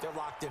calling, they're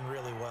locked in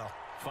really well.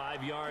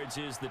 5 yards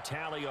is the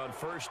tally on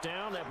first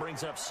down. That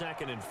brings up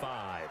 2nd and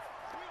 5.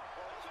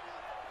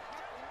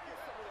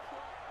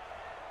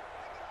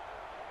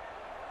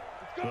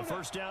 The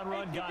first down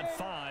run got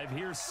 5.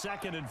 Here's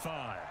 2nd and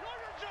 5.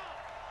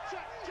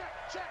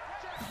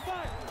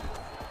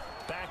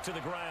 Back to the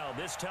ground,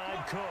 this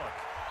time Cook.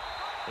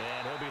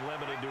 And he'll be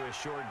limited to a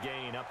short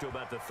gain up to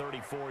about the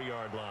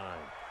 34-yard line.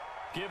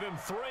 Give him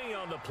 3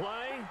 on the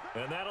play,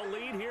 and that'll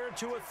lead here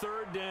to a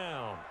 3rd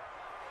down.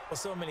 Well,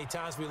 so many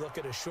times we look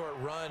at a short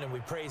run and we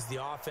praise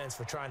the offense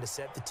for trying to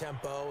set the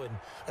tempo and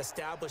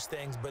establish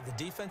things, but the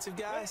defensive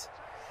guys,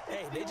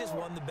 hey, they just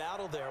won the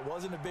battle there. It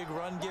wasn't a big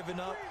run given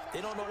up.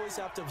 They don't always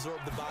have to absorb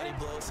the body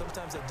blows.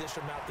 Sometimes they dish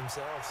them out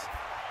themselves.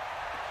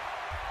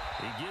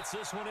 He gets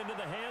this one into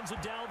the hands of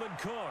Dalvin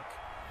Cook.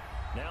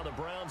 Now the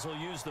Browns will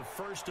use the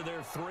first of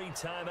their 3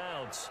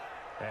 timeouts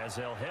as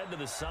they'll head to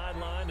the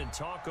sideline and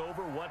talk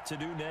over what to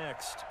do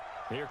next.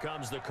 Here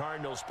comes the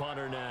Cardinals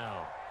punter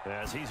now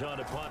as he's on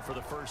to punt for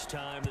the first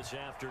time this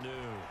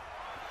afternoon.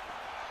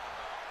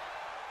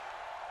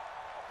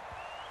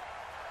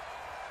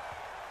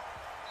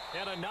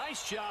 And a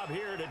nice job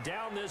here to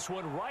down this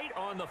one right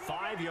on the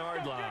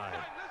 5-yard line.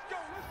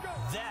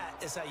 That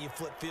is how you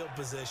flip field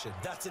position.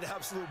 That's an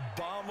absolute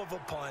bomb of a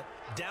punt.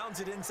 Downs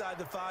it inside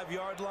the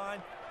 5-yard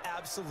line.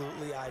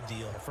 Absolutely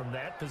ideal. From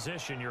that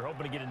position, you're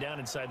hoping to get it down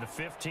inside the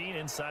 15,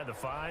 inside the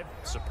 5.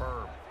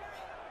 Superb.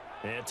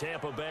 And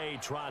Tampa Bay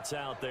trots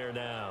out there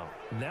now.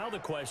 Now the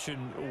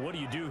question, what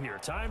do you do here?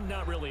 Time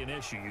not really an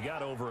issue. You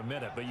got over a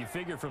minute, but you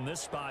figure from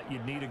this spot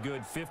you'd need a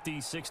good 50,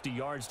 60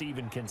 yards to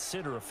even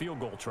consider a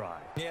field goal try.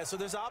 Yeah, so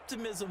there's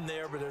optimism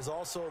there, but there's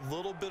also a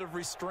little bit of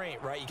restraint,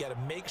 right? You got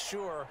to make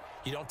sure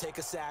you don't take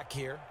a sack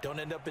here. Don't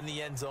end up in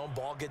the end zone.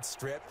 Ball gets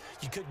stripped.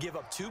 You could give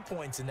up 2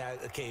 points in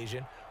that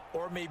occasion,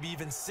 or maybe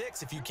even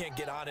 6 if you can't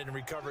get on it and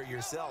recover it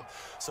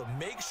yourself. So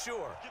make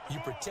sure you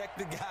protect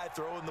the guy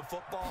throwing the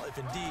football if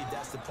indeed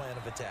that's the plan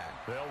of attack.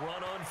 They'll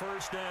run on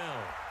first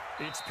down.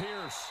 It's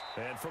Pierce.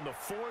 And from the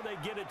 4, they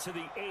get it to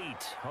the 8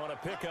 on a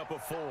pickup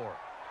of 4.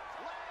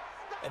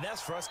 And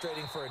that's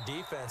frustrating for a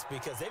defense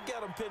because they've got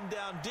them pinned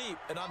down deep.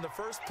 And on the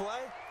first play,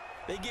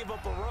 they gave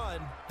up a run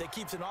that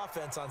keeps an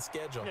offense on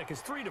schedule. Yeah,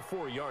 because 3 to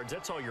 4 yards,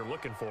 that's all you're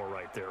looking for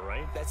right there,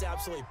 right? That's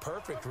absolutely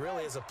perfect,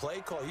 really, as a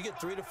play call. You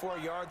get 3 to 4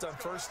 yards on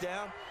first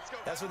down.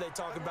 That's what they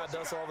talk about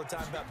us all the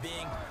time, about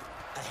being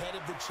ahead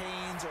of the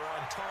chains or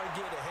on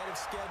target, ahead of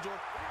schedule.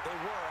 They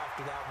were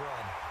after that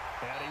run.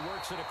 And he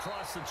works it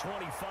across the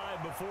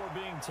 25 before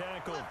being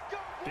tackled.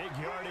 Big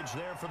yardage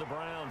there for the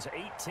Browns,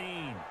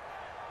 18.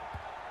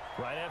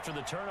 Right after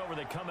the turnover,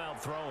 they come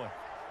out throwing.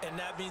 And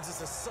that means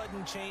it's a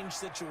sudden change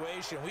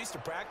situation. We used to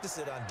practice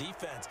it on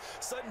defense.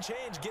 Sudden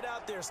change, get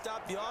out there,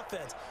 stop the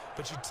offense.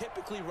 But you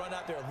typically run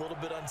out there a little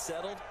bit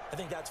unsettled. I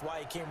think that's why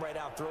he came right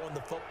out throwing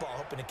the football,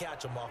 hoping to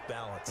catch him off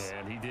balance.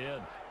 And he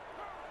did.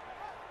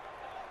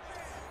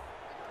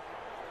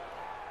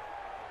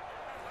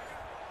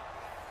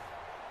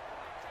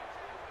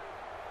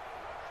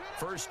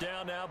 First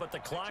down now, but the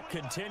clock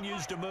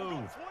continues to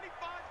move.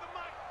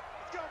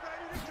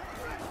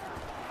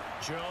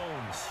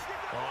 Jones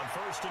on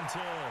 1st and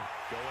 10.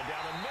 Going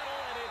down the middle,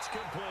 and it's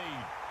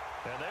complete.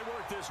 And they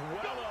work this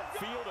well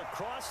upfield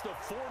across the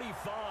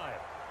 45.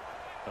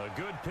 A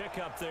good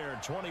pickup there,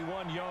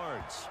 21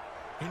 yards.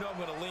 You know I'm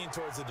going to lean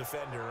towards the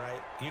defender,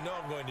 right? You know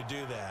I'm going to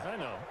do that. I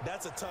know.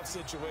 That's a tough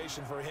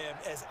situation for him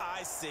as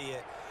I see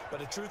it. But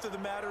the truth of the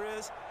matter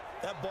is,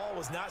 that ball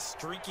was not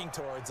streaking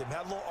towards him.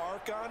 Had a little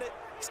arc on it.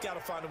 He's got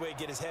to find a way to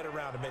get his head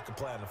around and make a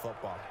play on the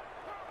football.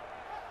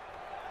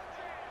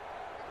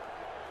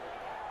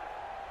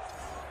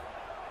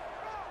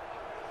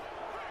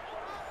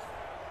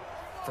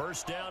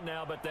 First down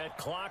now, but that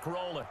clock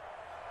rolling.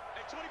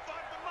 Hey, 25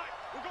 to Mike.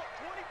 We'll go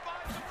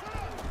 25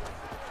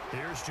 to 2.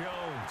 Here's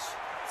Jones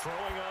throwing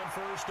on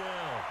first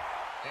down.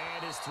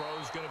 And his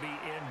throw's going to be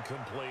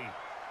incomplete.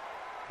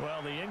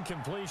 Well, the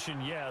incompletion,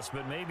 yes,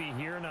 but maybe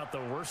here not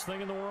the worst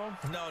thing in the world?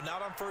 No,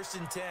 not on 1st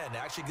and 10.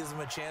 Actually gives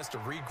them a chance to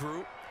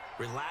regroup,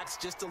 relax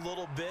just a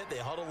little bit. They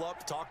huddle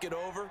up, talk it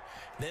over.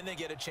 Then they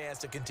get a chance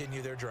to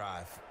continue their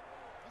drive.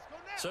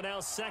 So now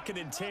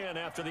 2nd and 10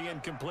 after the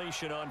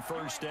incompletion on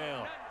first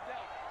down.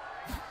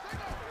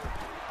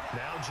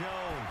 Now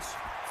Jones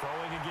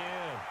throwing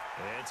again.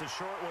 It's a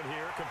short one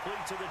here,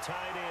 complete to the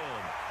tight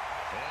end.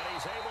 And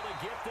he's able to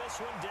get this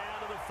one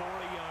down to the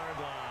 40-yard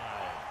line.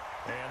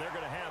 And they're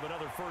going to have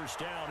another first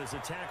down as the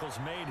tackle's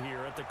made here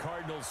at the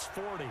Cardinals'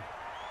 40.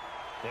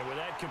 And with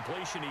that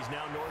completion, he's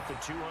now north of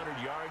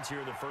 200 yards here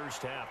in the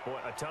first half. Boy,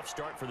 a tough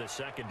start for the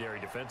secondary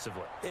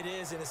defensively. It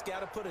is, and it's got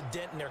to put a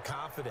dent in their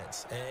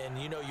confidence. And,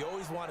 you know, you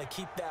always want to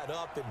keep that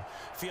up and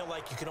feel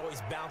like you can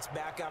always bounce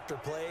back after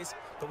plays.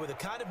 But with the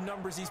kind of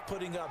numbers he's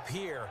putting up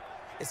here,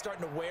 it's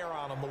starting to wear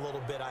on them a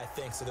little bit, I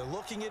think. So they're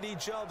looking at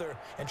each other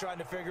and trying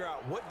to figure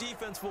out what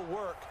defense will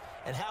work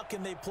and how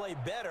can they play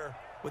better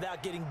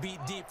without getting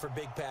beat deep for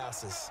big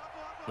passes.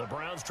 The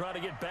Browns try to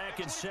get back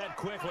and set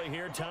quickly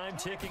here. Time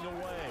ticking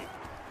away.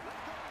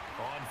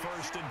 On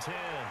 1st and 10,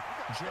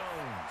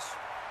 Jones.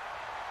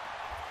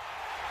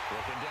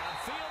 Looking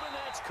downfield, and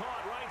that's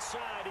caught right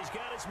side. He's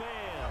got his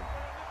man.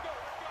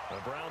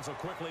 The Browns will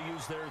quickly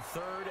use their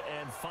 3rd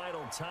and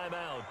final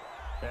timeout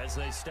as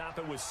they stop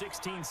it with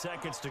 16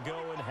 seconds to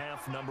go in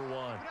half number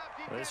 1.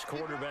 This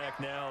quarterback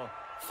now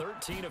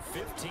 13 of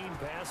 15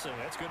 passing.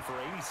 That's good for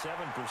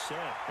 87%.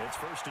 It's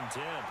 1st and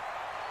 10.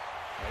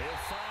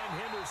 He'll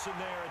find Henderson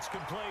there. It's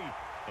complete.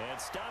 And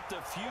stopped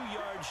a few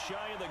yards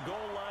shy of the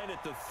goal line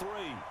at the 3.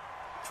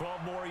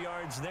 12 more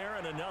yards there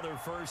and another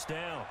first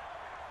down.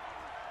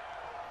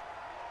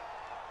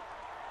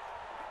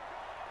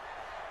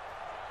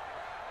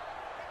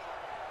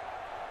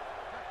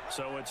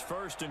 So it's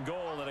 1st and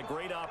goal and a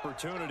great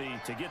opportunity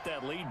to get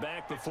that lead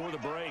back before the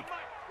break.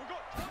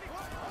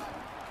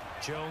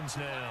 Jones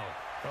now.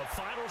 A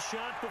final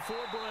shot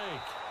before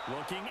break.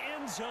 Looking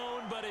end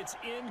zone, but it's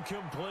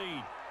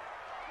incomplete.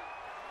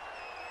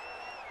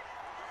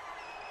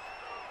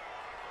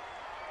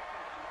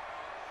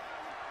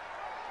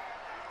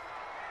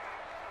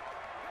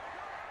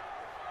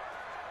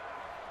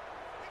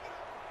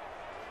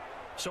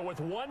 So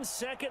with 1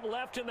 second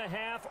left in the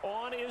half,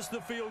 on is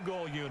the field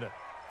goal unit.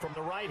 From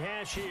the right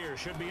hash here,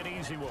 should be an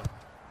easy one.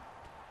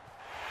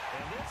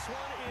 And this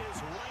one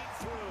is right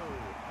through.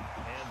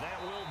 And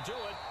that will do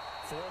it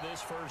for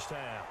this first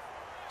half.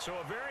 So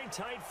a very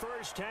tight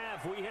first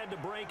half. We had to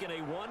break in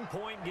a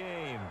 1-point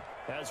game.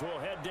 As we'll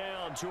head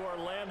down to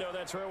Orlando,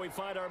 that's where we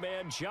find our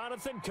man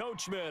Jonathan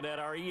Coachman at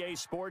our EA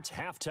Sports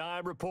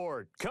Halftime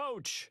Report.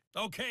 Coach.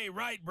 Okay,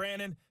 right,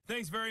 Brandon.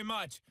 Thanks very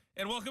much.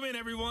 And welcome in,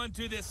 everyone,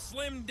 to this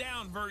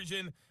slimmed-down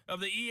version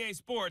of the EA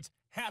Sports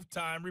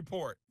Halftime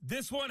Report.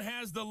 This one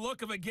has the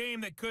look of a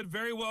game that could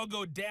very well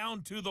go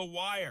down to the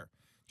wire.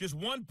 Just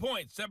 1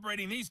 point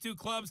separating these two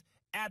clubs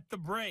at the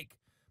break.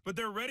 But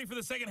they're ready for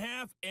the second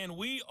half, and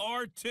we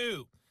are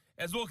too,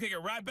 as we'll kick it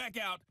right back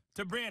out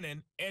to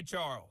Brandon and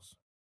Charles.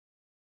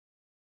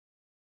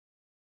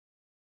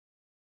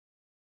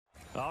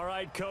 All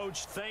right,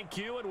 Coach, thank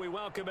you, and we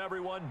welcome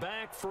everyone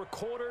back for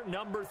quarter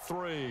number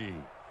 3.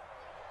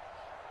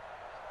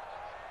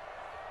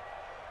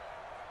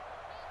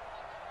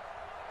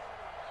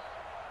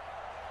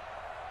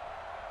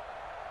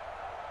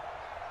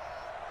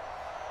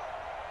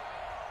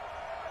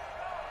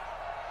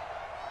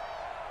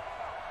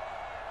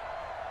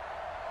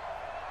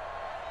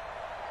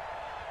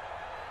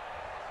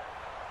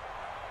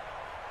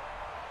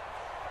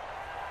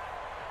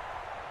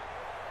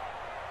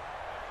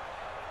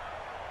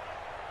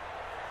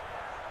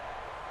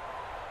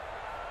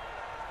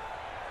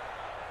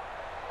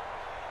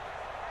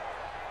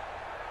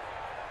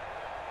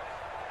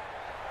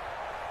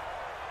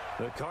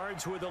 The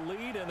Cards with a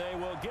lead, and they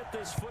will get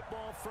this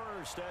football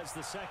first as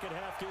the second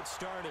half gets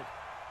started.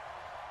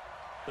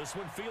 This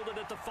one fielded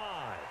at the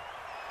 5.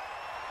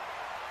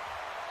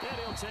 And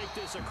he'll take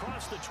this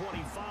across the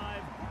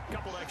 25,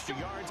 couple extra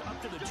yards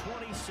up to the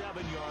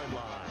 27-yard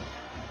line.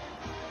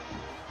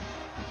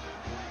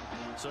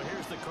 So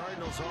here's the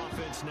Cardinals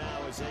offense now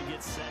as they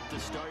get set to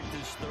start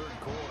this third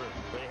quarter.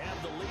 They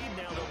have the lead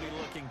now. They'll be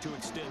looking to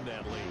extend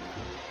that lead.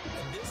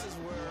 And this is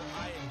where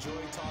I enjoy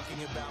talking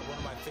about one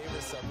of my favorite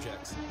favorite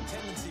subjects,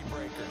 tendency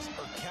breakers,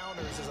 or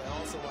counters as I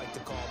also like to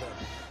call them.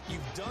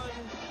 You've done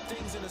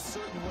things in a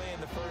certain way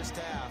in the first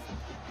half,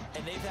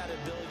 and they've had the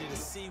ability to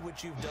see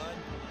what you've done.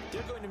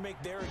 They're going to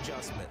make their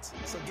adjustments.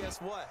 So guess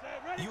what?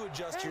 You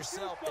adjust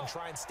yourself and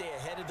try and stay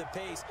ahead of the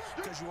pace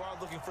because you are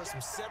looking for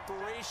some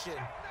separation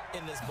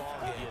in this ball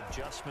game. The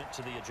adjustment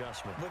to the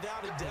adjustment.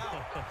 Without a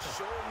doubt.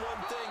 Show him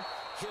one thing,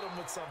 hit him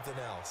with something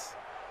else.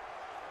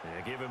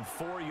 Yeah, give him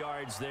 4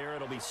 yards there.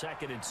 It'll be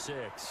 2nd and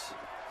 6.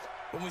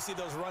 When we see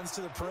those runs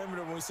to the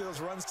perimeter, when we see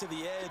those runs to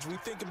the edge, we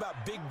think about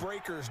big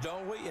breakers,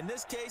 don't we? In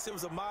this case, it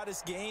was a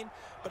modest gain,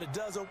 but it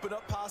does open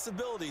up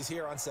possibilities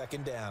here on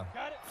 2nd down.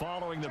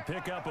 Following the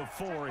pickup of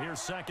 4, here's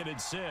 2nd and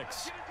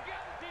 6.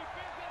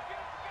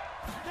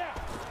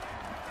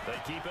 They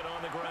keep it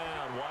on the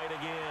ground. White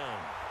again.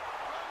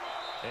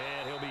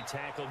 And he'll be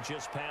tackled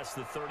just past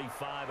the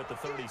 35 at the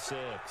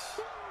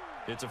 36.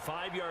 It's a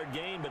 5-yard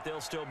gain, but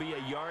they'll still be a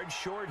yard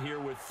short here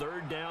with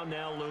 3rd down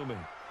now looming.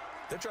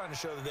 They're trying to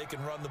show that they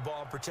can run the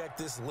ball and protect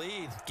this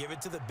lead. Give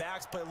it to the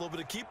backs, play a little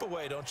bit of keep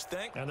away, don't you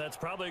think? And that's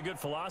probably a good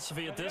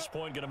philosophy at this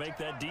point, going to make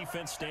that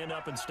defense stand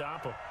up and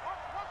stop them.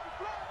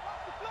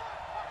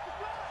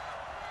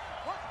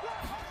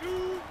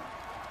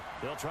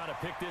 They'll try to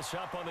pick this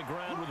up on the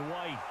ground with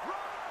White.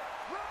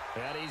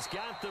 And he's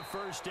got the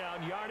 1st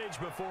down yardage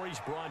before he's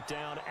brought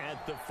down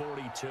at the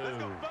 42.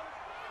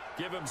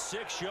 Give him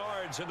 6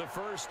 yards in the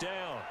 1st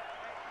down.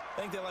 I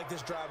think they like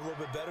this drive a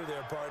little bit better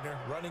there, partner.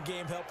 Running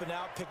game helping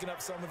out, picking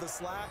up some of the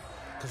slack.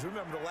 Because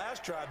remember, the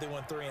last drive, they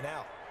went 3 and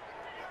out.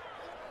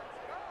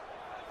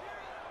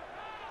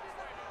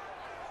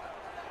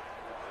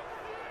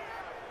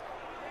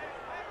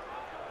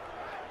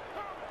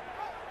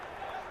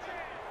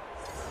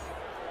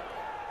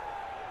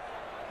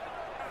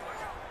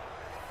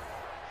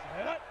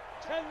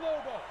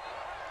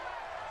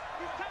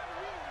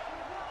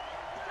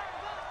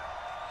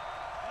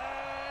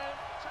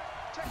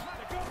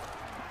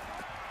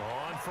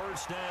 On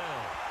 1st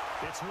down,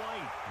 it's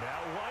White.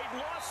 Now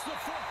White lost the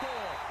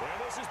football.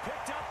 And this is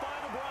picked up by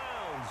the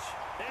Browns.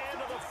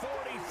 And to the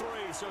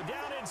 43. So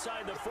down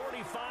inside the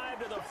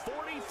 45 to the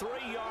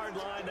 43-yard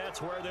line.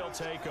 That's where they'll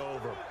take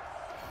over.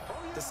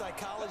 The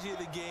psychology of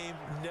the game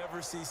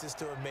never ceases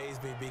to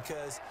amaze me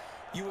because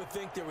you would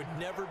think there would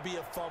never be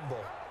a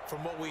fumble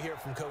from what we hear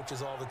from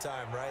coaches all the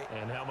time, right?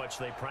 And how much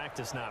they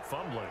practice not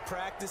fumbling.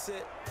 Practice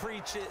it,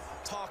 preach it,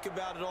 talk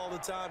about it all the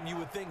time. You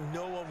would think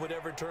no one would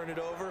ever turn it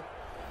over.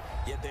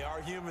 Yet they are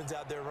humans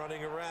out there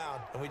running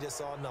around, and we just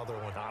saw another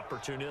one.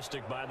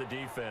 Opportunistic by the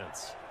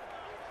defense.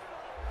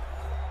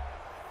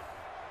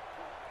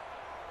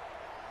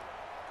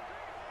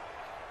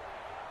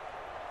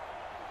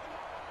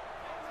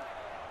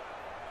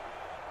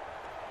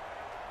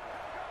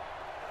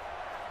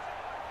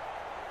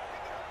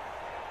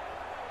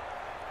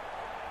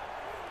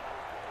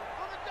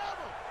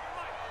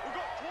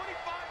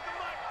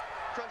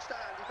 Crunch down,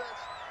 defense.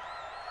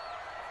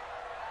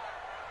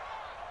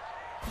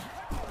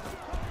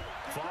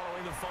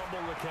 Following the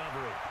fumble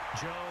recovery,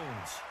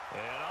 Jones.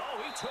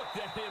 And, he took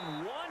that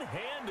in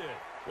one-handed.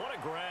 What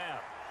a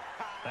grab.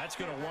 That's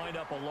going to wind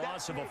up a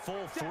loss of a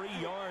full 3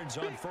 yards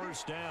on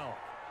 1st down.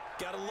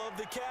 Gotta love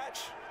the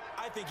catch.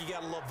 I think you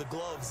gotta love the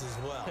gloves as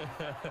well.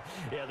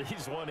 Yeah,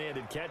 these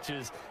one-handed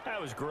catches, that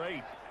was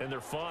great, and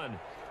they're fun.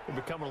 They're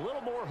becoming a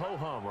little more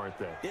ho-hum, aren't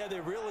they? Yeah, they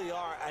really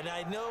are. And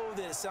I know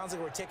that it sounds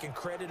like we're taking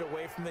credit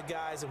away from the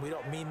guys, and we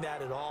don't mean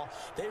that at all.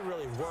 They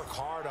really work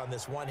hard on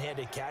this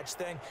one-handed catch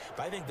thing,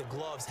 but I think the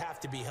gloves have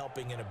to be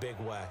helping in a big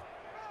way.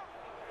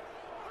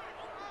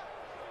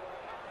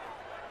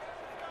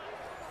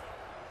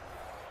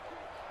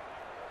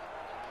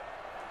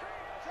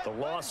 The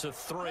loss of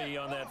 3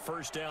 on that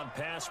 1st down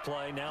pass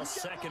play, now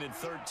 2nd and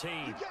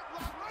 13.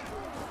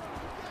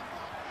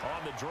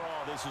 On the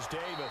draw, this is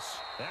Davis.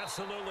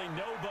 Absolutely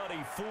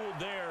nobody fooled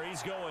there.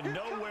 He's going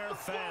nowhere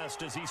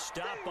fast as he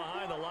stopped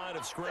behind the line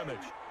of scrimmage.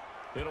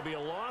 It'll be a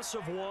loss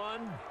of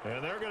 1,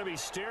 and they're going to be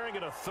staring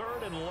at a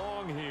 3rd and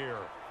long here.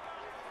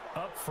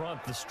 Up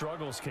front, the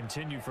struggles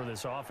continue for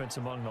this offense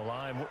among the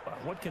line.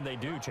 What can they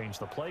do? Change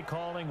the play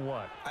calling?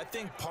 What? I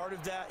think part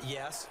of that,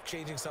 yes,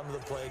 changing some of the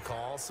play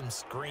calls, some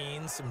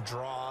screens, some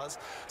draws,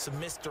 some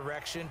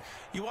misdirection.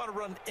 You want to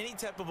run any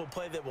type of a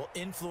play that will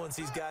influence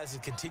these guys to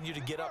continue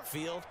to get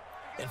upfield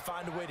and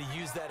find a way to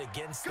use that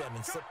against them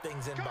and slip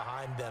things in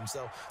behind them.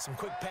 So some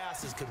quick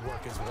passes could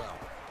work as well.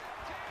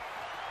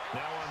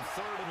 Now on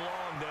 3rd and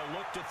long, they'll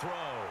look to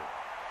throw.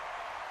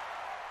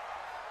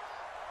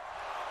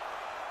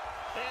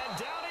 And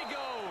down he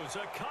goes.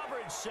 A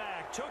coverage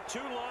sack. Took too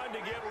long to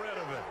get rid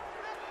of it.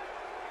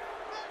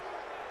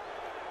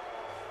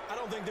 I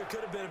don't think there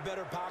could have been a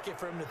better pocket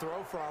for him to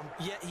throw from,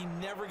 yet he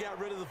never got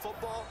rid of the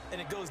football,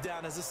 and it goes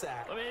down as a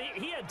sack. I mean,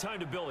 he had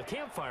time to build a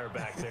campfire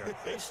back there.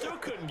 He still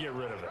couldn't get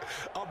rid of it.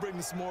 I'll bring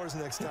the s'mores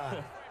next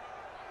time.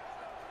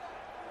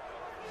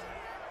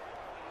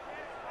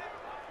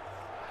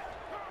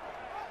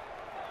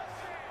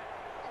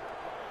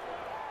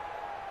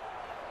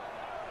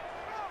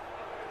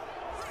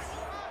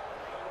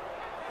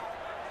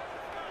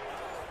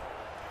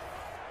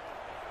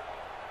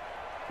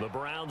 The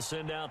Browns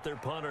send out their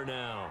punter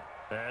now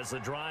as the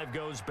drive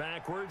goes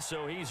backwards,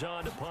 so he's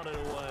on to punt it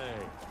away.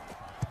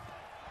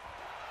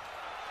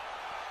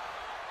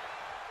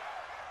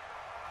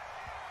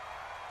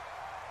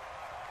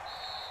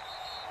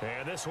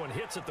 And this one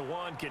hits at the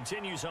 1,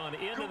 continues on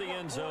into the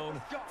end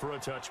zone for a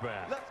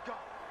touchback. Let's go.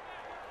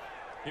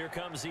 Here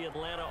comes the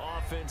Atlanta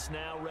offense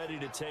now ready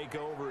to take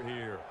over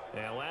here.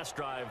 And last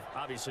drive,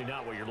 obviously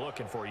not what you're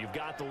looking for. You've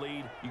got the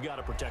lead. You got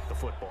to protect the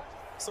football.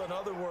 So in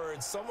other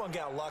words, someone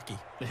got lucky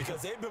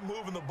because they've been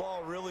moving the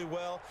ball really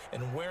well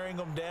and wearing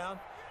them down.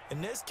 In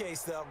this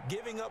case, though,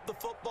 giving up the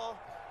football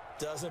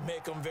doesn't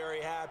make them very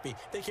happy.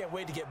 They can't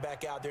wait to get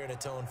back out there and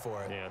atone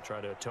for it. Yeah,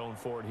 try to atone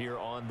for it here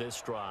on this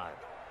drive.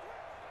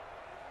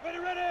 Ready.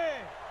 15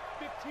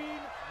 line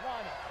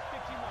up.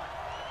 15 line.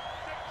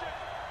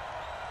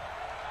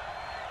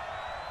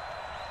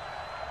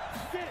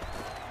 Get it.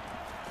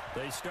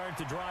 They start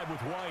the drive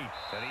with White,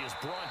 and he is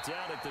brought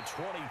down at the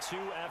 22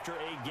 after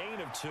a gain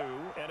of 2,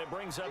 and it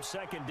brings up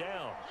second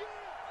down.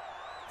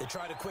 They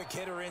tried a quick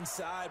hitter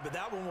inside, but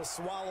that one was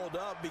swallowed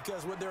up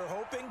because what they're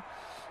hoping,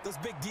 those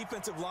big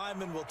defensive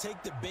linemen will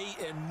take the bait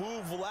and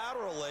move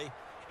laterally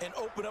and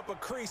open up a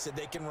crease that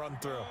they can run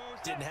through.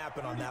 Didn't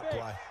happen on that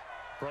play.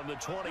 From the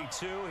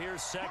 22,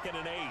 here's 2nd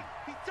and 8.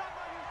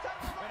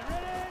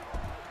 Ready.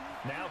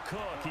 Now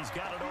Cook, he's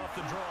got it off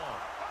the draw.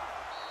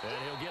 And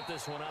he'll get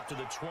this one up to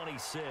the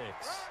 26.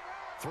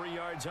 3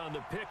 yards on the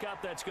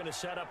pickup. That's going to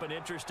set up an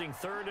interesting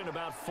 3rd and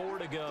about 4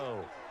 to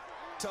go.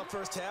 Tough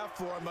first half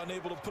for him,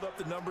 unable to put up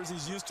the numbers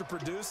he's used to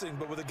producing.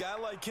 But with a guy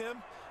like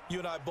him, you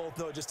and I both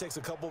know it just takes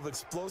a couple of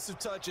explosive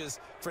touches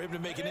for him to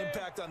make an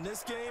impact on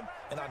this game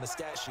and on the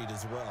stat sheet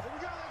as well. Here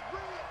we go. Let's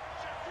bring it.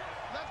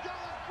 Let's go.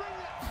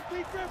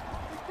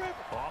 Let's bring it.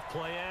 Off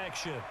play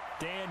action.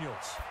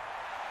 Daniels.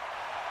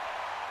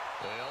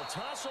 They'll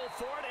tussle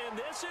for it, and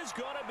this is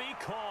going to be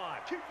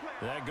caught.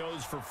 That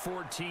goes for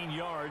 14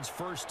 yards.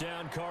 First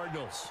down,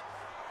 Cardinals.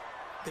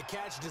 The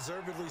catch,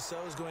 deservedly so,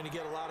 is going to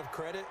get a lot of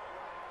credit,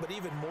 but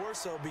even more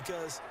so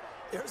because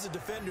there's a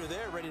defender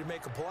there ready to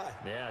make a play.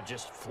 Yeah,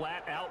 just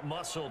flat out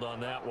muscled on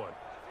that one.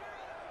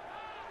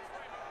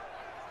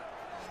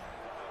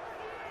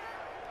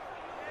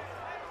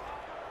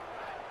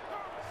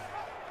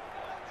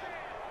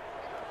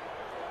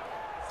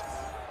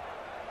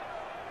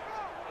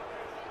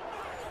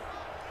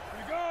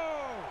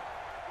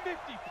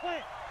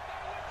 Plant.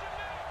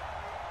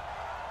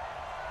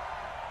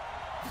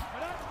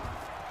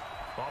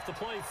 Off the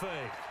play fake.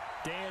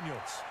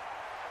 Daniels.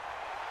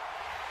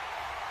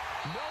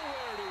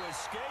 Nowhere to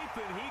escape,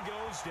 and he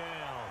goes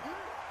down.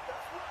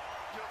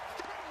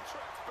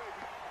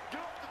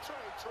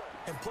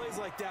 And plays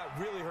like that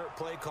really hurt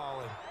play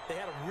calling. They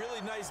had a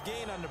really nice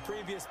gain on the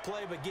previous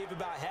play, but gave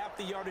about half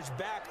the yardage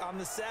back on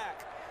the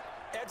sack.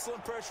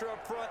 Excellent pressure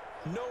up front.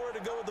 Nowhere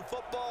to go with the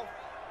football.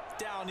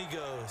 Down he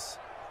goes.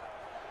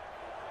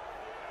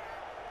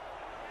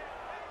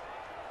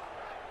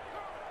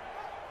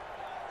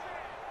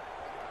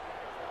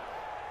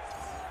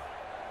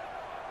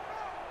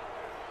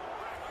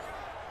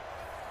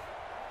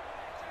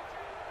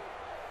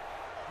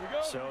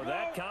 So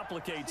that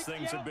complicates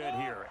things a bit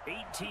here.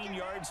 18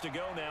 yards to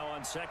go now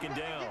on second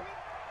down.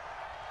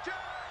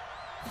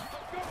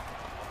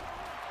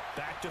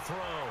 Back to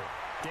throw.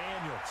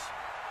 Daniels.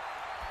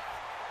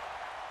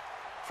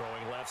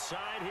 Throwing left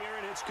side here,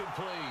 and it's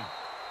complete.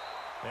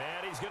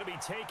 And he's going to be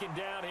taken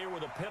down here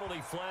with a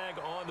penalty flag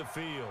on the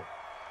field.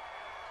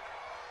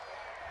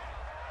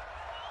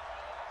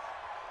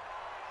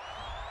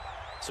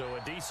 So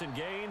a decent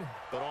gain,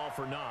 but all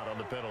for naught on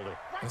the penalty.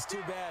 It's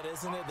too bad,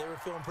 isn't it? They were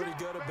feeling pretty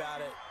good about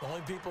it. The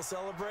only people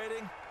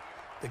celebrating,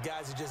 the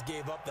guys who just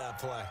gave up that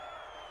play.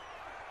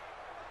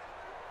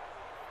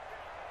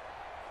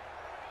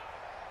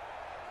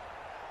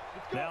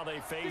 Now they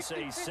face a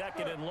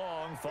 2nd and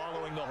long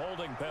following the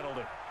holding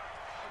penalty.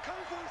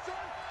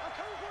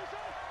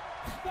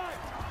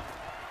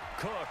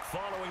 Cook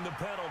following the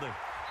penalty.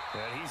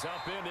 And he's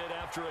upended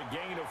after a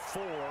gain of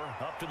 4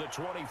 up to the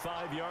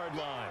 25-yard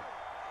line.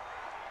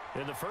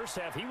 In the first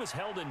half, he was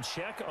held in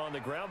check on the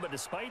ground, but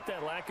despite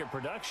that lack of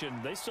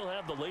production, they still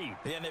have the lead.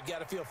 Yeah, and they've got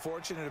to feel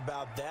fortunate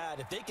about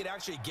that. If they could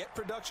actually get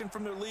production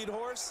from their lead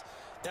horse,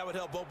 that would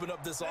help open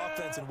up this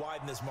offense and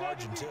widen this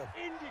margin, too.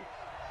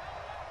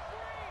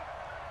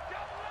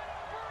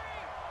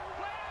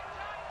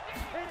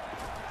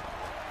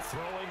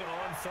 Throwing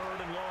on 3rd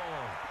and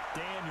long.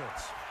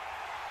 Daniels.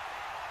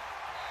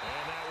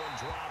 And that one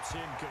drops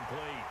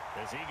incomplete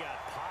as he got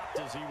popped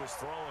as he was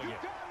throwing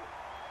it.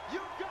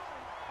 You got it.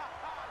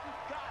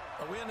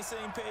 Are we on the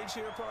same page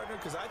here, partner?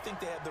 Because I think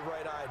they had the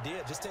right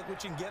idea. Just take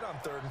what you can get on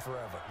 3rd and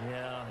forever.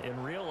 Yeah,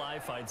 in real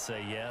life, I'd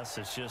say yes.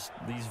 It's just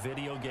these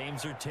video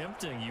games are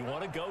tempting. You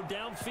want to go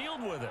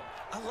downfield with it.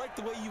 I like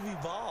the way you've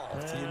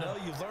evolved. You know,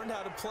 you've learned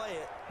how to play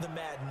it the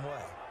Madden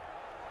way.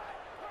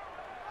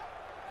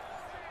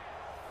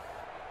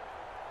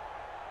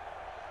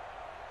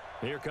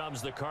 Here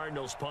comes the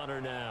Cardinals punter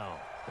now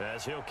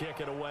as he'll kick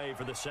it away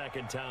for the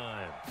 2nd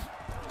time.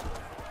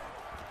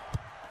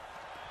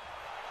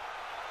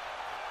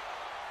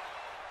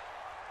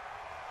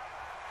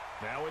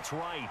 Now it's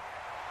Wright.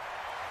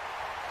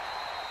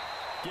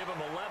 Give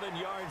him 11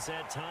 yards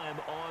that time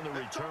on the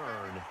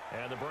return.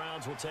 And the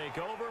Browns will take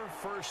over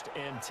 1st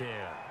and 10.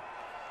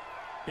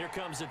 Here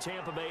comes the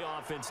Tampa Bay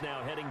offense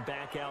now heading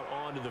back out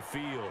onto the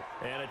field.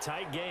 And a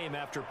tight game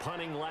after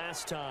punting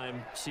last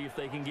time. See if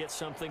they can get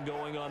something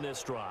going on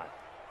this drive.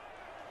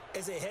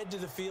 As they head to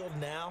the field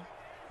now,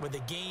 with the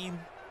game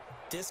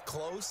this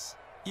close,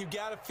 you've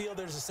got to feel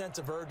there's a sense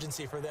of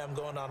urgency for them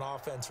going on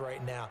offense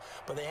right now.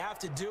 But they have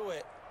to do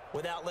it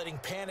without letting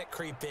panic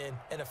creep in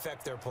and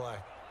affect their play.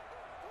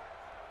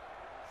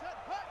 Set,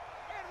 hut,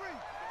 and read.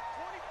 25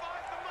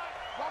 to Mike.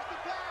 Watch the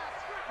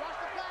pass. Watch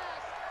the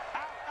pass.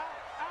 Out.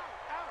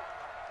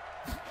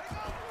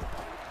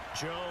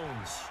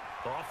 Jones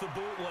off the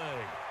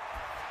bootleg.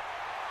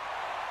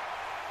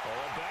 Oh,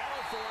 a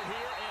battle for it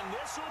here, and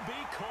this will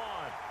be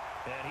caught.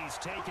 And he's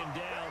taken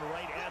down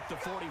right at the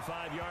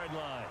 45-yard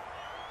line.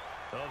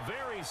 A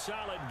very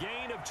solid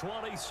gain of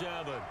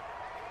 27.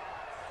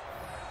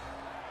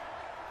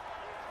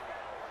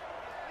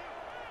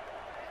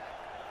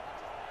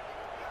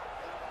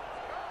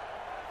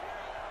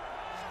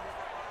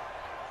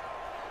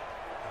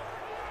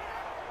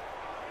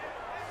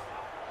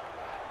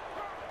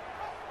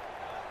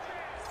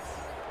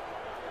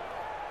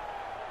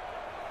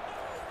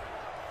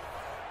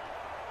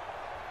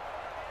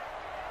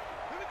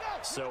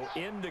 So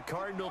into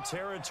Cardinal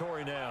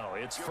territory now.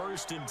 It's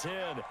 1st and 10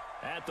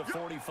 at the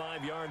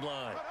 45-yard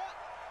line.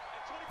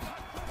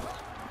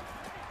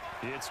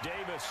 It's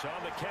Davis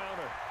on the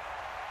counter.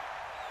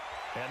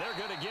 And they're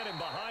going to get him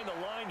behind the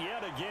line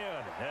yet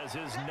again as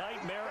his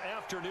nightmare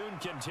afternoon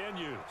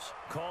continues.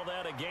 Call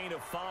that a gain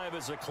of 5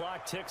 as the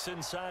clock ticks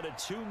inside of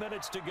 2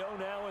 minutes to go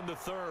now in the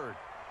 3rd.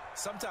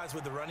 Sometimes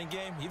with the running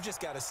game, you've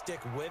just got to stick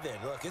with it.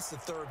 Look, it's the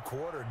 3rd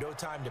quarter, no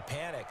time to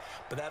panic.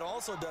 But that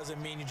also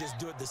doesn't mean you just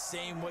do it the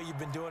same way you've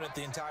been doing it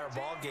the entire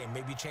ball game.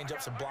 Maybe change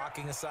up some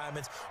blocking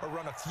assignments or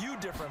run a few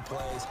different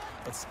plays,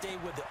 but stay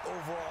with the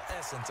overall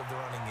essence of the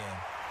running game.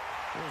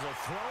 There's a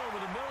throw over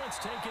the middle. It's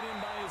taken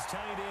in by his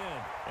tight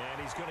end.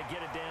 And he's going to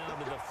get it down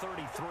to the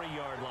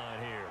 33-yard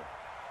line here.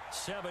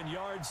 7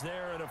 yards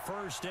there and a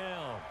 1st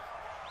down.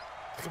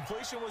 The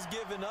completion was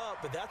given up,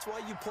 but that's why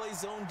you play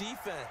zone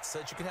defense, so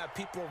that you can have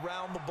people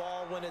around the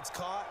ball when it's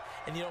caught,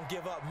 and you don't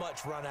give up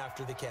much run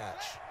after the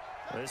catch.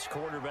 This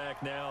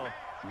quarterback now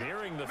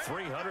nearing the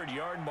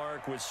 300-yard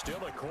mark with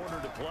still a quarter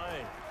to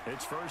play.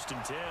 It's 1st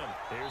and 10.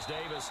 Here's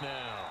Davis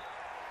now.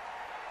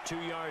 2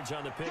 yards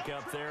on the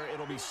pickup there.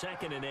 It'll be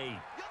 2nd and 8.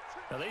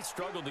 Now, they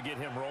struggled to get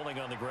him rolling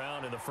on the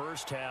ground in the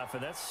first half,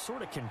 and that's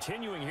sort of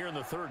continuing here in the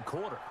 3rd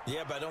quarter.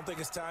 Yeah, but I don't think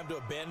it's time to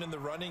abandon the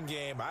running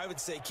game. I would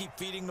say keep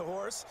feeding the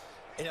horse,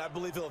 and I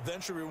believe he'll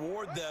eventually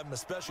reward them,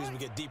 especially as we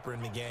get deeper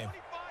in the game.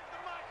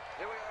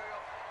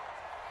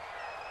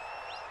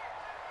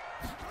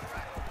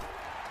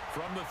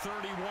 From the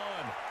 31,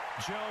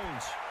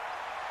 Jones.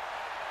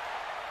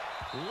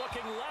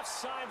 Looking left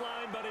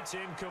sideline, but it's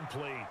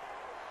incomplete.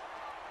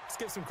 Let's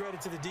give some credit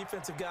to the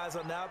defensive guys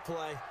on that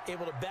play.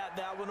 Able to bat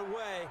that one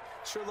away.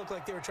 Sure looked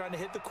like they were trying to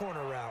hit the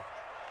corner route.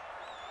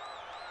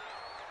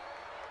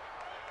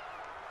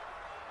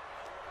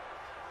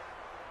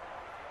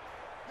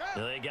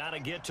 They got to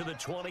get to the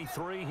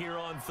 23 here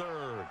on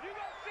 3rd. You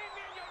gonna see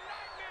me in your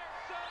nightmare,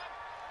 son.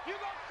 You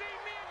gonna see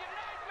me in your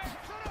nightmare.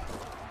 Shut up.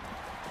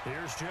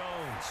 Here's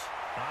Jones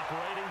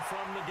operating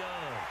from the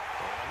gun.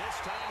 And this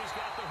time he's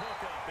got the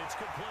hookup. It's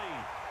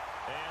complete.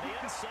 And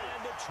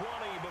inside the 20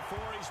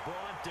 before he's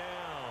brought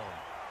down.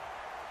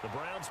 The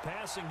Browns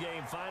passing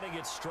game finding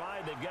its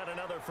stride. They've got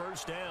another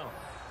 1st down.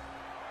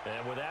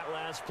 And with that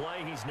last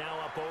play, he's now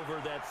up over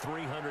that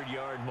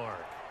 300-yard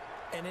mark.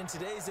 And in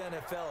today's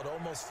NFL, it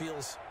almost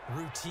feels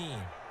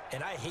routine.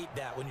 And I hate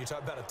that when you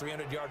talk about a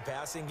 300-yard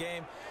passing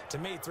game. To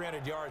me,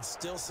 300 yards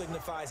still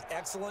signifies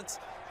excellence,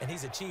 and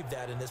he's achieved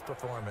that in this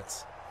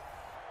performance.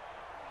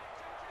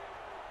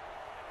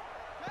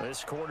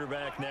 This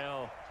quarterback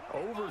now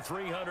over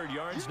 300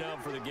 yards now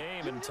for the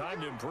game, and time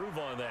to improve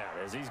on that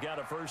as he's got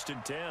a 1st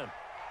and 10.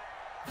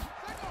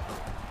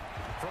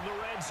 From the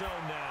red zone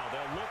now,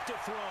 they'll look to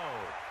throw.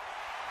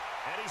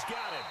 And he's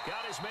got it.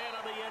 Got his man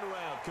on the end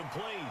route.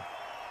 Complete.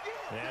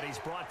 And he's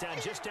brought down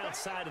just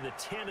outside of the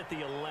 10 at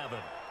the 11.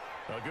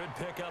 A good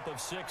pickup of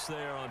 6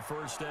 there on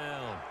 1st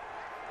down.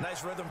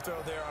 Nice rhythm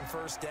throw there on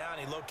 1st down.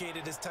 He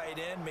located his tight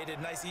end, made it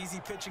a nice easy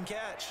pitch and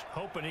catch.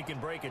 Hoping he can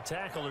break a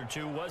tackle or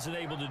two. Wasn't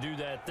able to do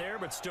that there,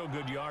 but still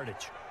good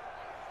yardage.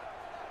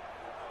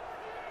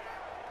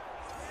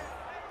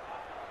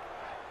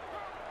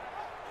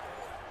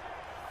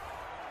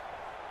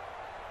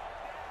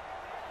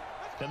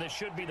 And this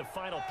should be the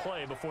final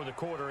play before the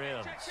quarter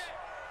ends.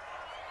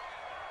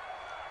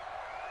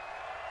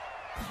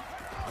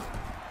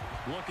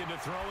 Looking to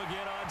throw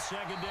again on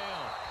 2nd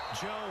down.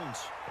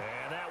 Jones.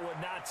 And that would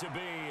not to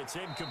be. It's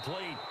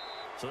incomplete.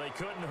 So they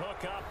couldn't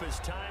hook up as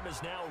time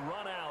has now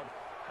run out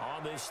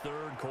on this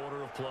 3rd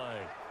quarter of play.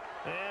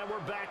 And we're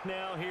back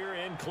now here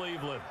in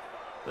Cleveland.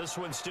 This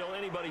one's still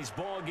anybody's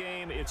ball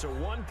game. It's a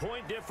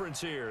 1-point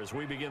difference here as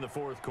we begin the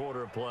 4th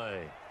quarter of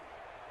play.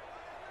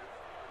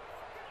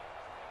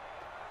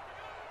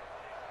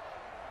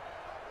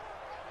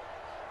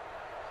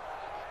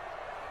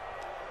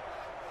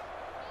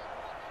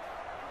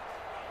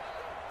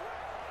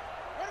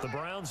 The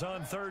Browns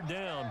on third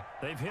down.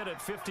 They've hit it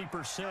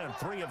 50%,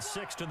 3 of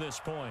 6 to this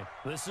point.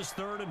 This is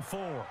 3rd and 4.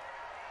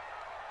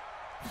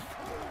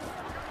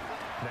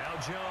 Now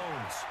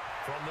Jones.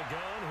 From the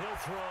gun,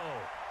 he'll throw.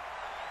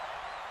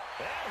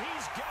 And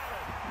he's got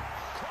it.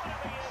 Caught in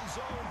the end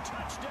zone.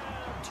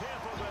 Touchdown,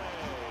 Tampa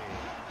Bay.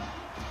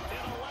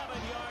 An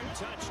 11-yard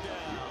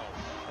touchdown.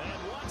 And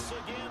once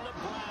again, the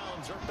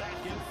Browns are back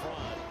in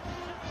front.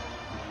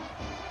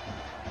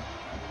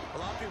 A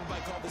lot of people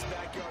might call this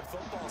backyard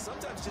football.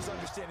 Sometimes just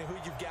understanding who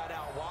you've got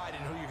out wide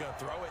and who you're going to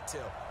throw it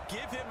to.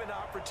 Give him an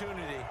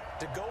opportunity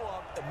to go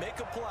up and make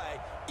a play,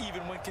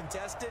 even when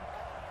contested.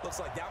 Looks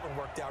like that one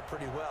worked out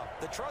pretty well.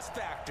 The trust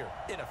factor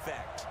in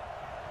effect.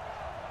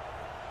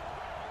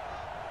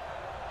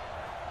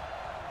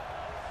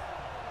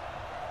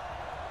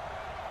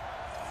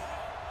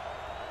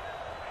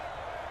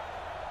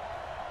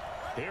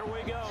 Here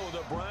we go.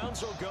 The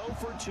Browns will go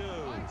for 2.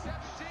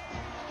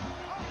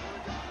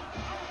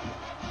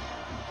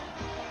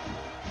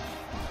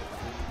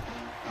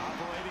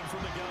 Operating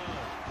from the gun,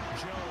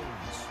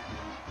 Jones.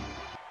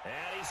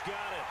 And he's got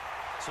it.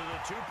 So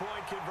the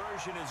 2-point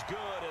conversion is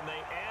good, and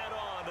they add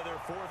on to their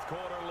 4th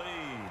quarter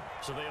lead.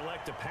 So they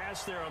elect to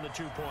pass there on the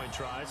 2-point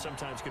try.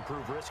 Sometimes could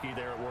prove risky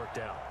there. It worked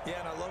out. Yeah,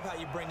 and I love how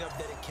you bring up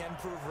that it can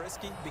prove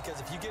risky, because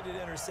if you get it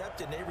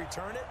intercepted and they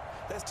return it,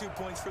 that's 2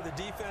 points for the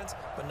defense,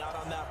 but not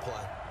on that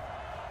play.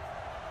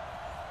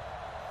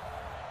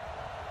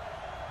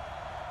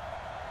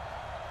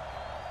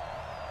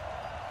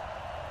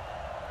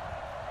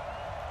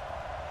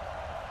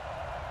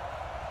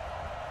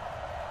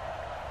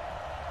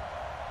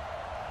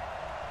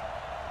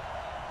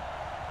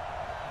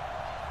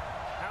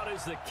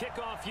 Is the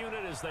kickoff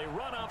unit as they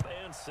run up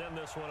and send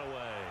this one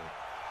away.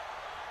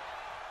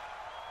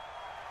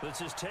 This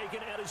is taken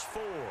at his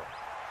 4.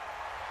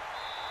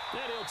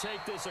 Then he'll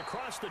take this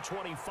across the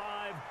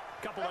 25,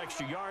 couple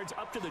extra yards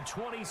up to the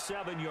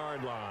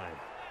 27-yard line.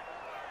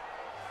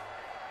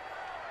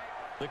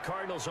 The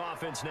Cardinals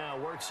offense now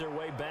works their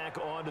way back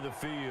onto the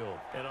field.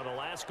 And on the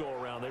last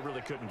go-around, they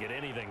really couldn't get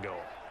anything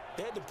going.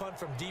 They had to punt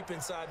from deep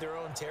inside their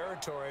own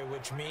territory,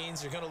 which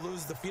means you're going to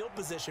lose the field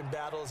position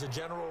battle as a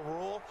general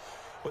rule.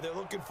 What they're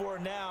looking for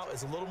now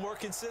is a little more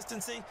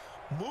consistency,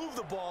 move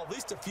the ball at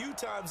least a few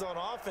times on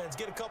offense,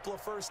 get a couple of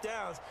first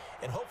downs,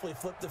 and hopefully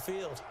flip the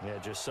field. Yeah,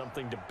 just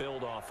something to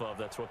build off of.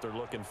 That's what they're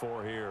looking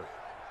for here.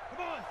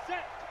 Come on,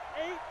 set,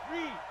 8,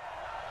 read.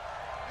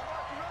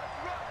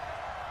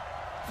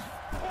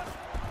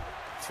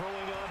 Throwing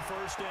on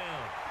first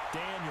down,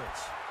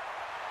 Daniels.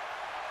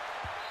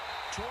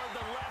 Toward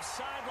the left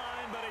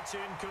sideline, but it's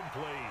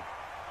incomplete.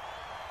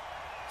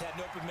 Had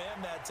an open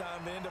man that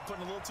time. They ended up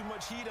putting a little too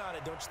much heat on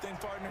it, don't you think,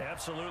 partner?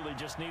 Absolutely.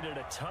 Just needed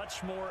a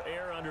touch more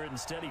air under it.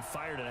 Instead, he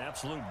fired an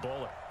absolute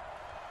bullet.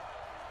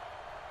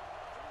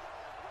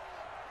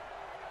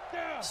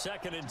 Down.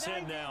 2nd and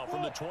 10 now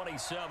from the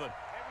 27. Heavy on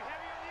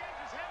the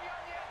edges, heavy on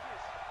the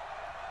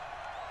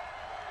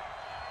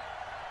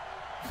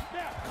edges.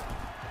 Now.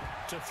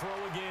 To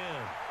throw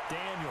again,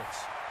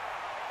 Daniels.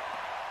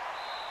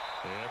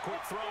 And a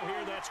quick throw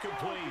here, that's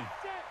complete.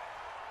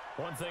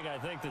 One thing I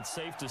think that's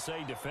safe to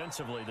say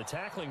defensively, the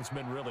tackling's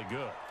been really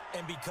good.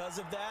 And because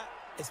of that,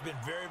 it's been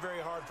very, very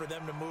hard for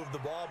them to move the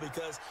ball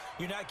because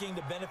you're not getting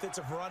the benefits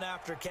of run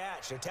after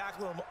catch. They're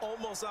tackling them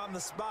almost on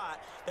the spot.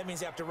 That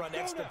means you have to run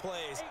extra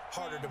plays,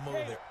 harder to move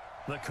it.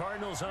 The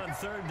Cardinals on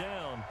 3rd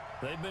down.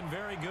 They've been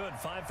very good,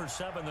 5 for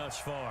 7 thus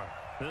far.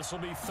 This will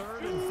be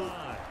 3rd and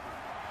 5.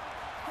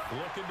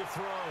 Looking to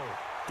throw,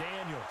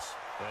 Daniels.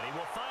 And he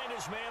will find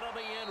his man on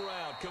the end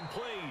route,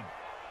 complete.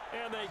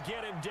 And they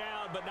get him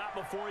down, but not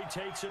before he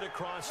takes it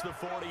across the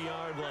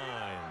 40-yard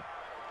line.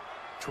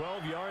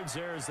 12 yards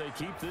there as they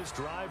keep this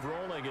drive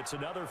rolling. It's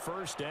another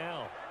first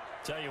down.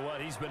 Tell you what,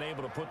 he's been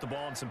able to put the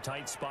ball in some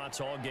tight spots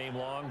all game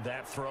long.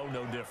 That throw,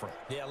 no different.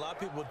 Yeah, a lot of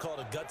people would call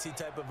it a gutsy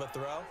type of a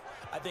throw.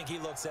 I think he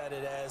looks at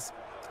it as,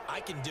 I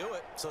can do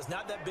it, so it's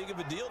not that big of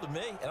a deal to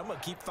me, and I'm going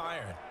to keep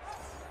firing.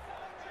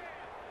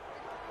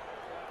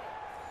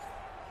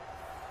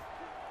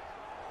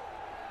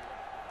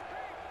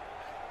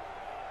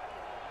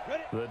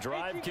 The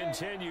drive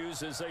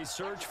continues as they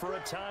search for a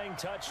tying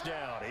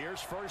touchdown. Here's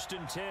 1st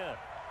and 10.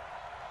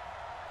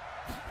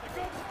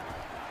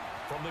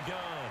 From the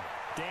gun,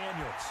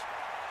 Daniels.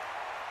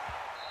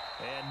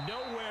 And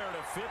nowhere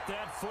to fit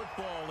that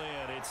football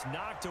in. It's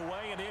knocked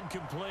away and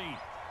incomplete.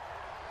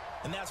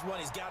 And that's one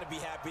he's got to be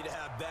happy to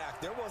have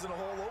back. There wasn't a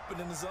hole open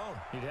in the zone.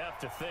 You'd have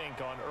to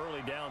think on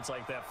early downs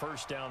like that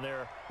first down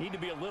there, need to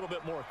be a little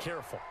bit more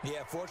careful.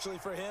 Yeah, fortunately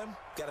for him,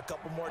 got a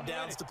couple more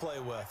downs to play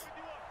with.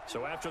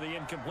 So after the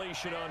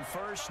incompletion on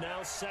first,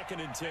 now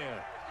 2nd and 10.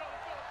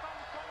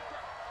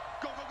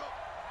 Go, go, go.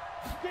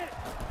 Get it.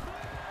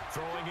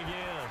 Throwing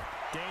again,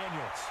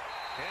 Daniels.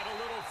 And a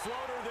little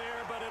floater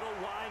there, but it'll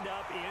wind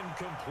up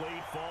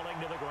incomplete, falling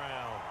to the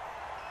ground.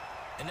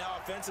 And now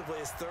offensively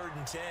it's 3rd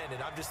and 10,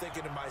 and I'm just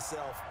thinking to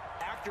myself,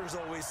 actors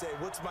always say,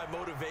 what's my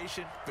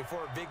motivation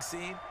before a big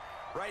scene?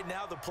 Right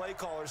now the play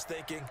caller's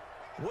thinking,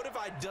 What have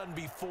I done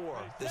before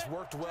that's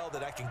worked well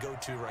that I can go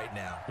to right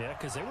now? Yeah,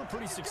 because they were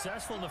pretty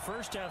successful in the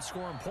first half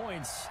scoring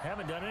points.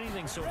 Haven't done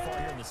anything so far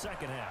here in the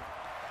second half.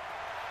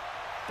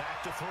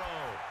 Back to throw.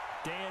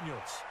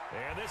 Daniels.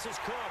 And this is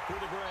Cook with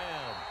the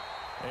grab.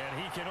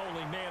 And he can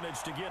only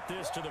manage to get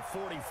this to the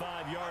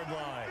 45-yard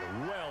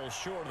line. Well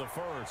short of the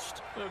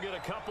first. He'll get a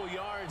couple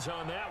yards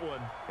on that one.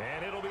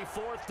 And it'll be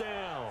fourth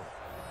down.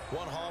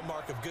 One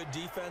hallmark of good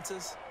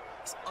defenses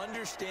is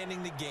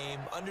understanding the game,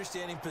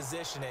 understanding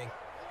positioning,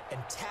 and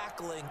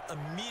tackling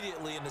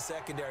immediately in the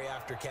secondary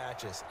after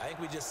catches. I think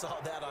we just saw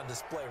that on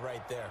display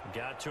right there.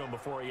 Got to him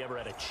before he ever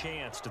had a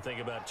chance to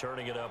think about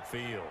turning it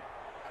upfield.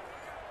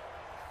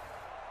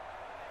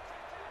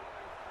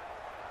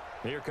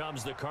 Here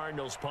comes the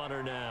Cardinals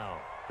punter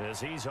now as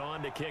he's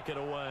on to kick it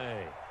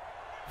away.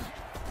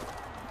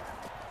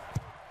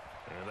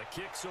 And the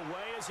kick's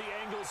away as he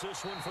angles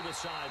this one for the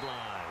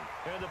sideline.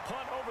 And the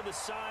punt over the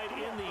side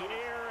in the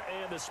air,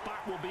 and the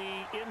spot will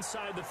be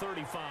inside the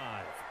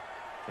 35.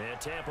 And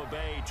Tampa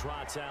Bay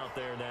trots out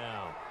there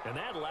now. And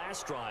that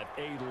last drive,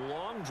 a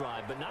long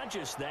drive, but not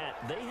just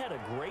that. They had a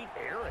great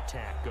air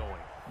attack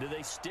going. Do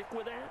they stick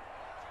with that?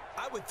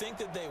 I would think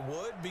that they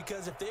would,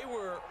 because if they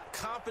were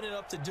confident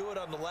enough to do it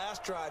on the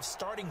last drive,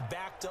 starting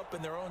backed up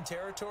in their own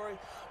territory,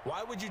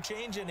 why would you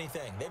change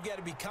anything? They've got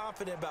to be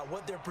confident about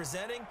what they're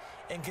presenting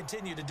and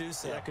continue to do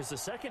so. Yeah, because the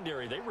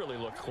secondary, they really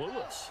look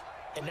clueless.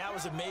 And that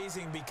was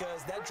amazing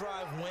because that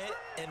drive went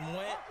and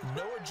went,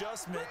 no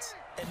adjustments,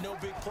 and no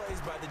big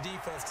plays by the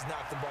defense to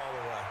knock the ball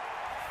away.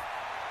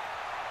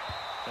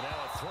 And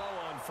now a throw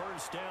on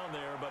first down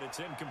there, but it's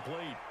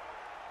incomplete.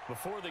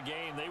 Before the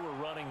game, they were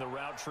running the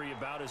route tree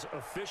about as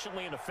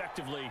efficiently and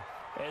effectively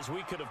as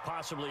we could have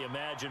possibly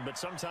imagined, but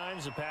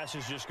sometimes the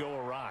passes just go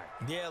awry.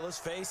 Yeah, let's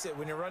face it.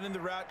 When you're running the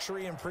route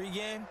tree in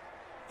pregame,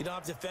 you don't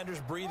have defenders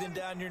breathing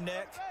down your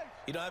neck.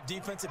 You don't have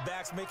defensive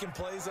backs making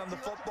plays on the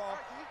football.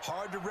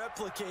 Hard to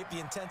replicate the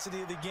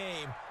intensity of the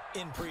game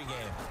in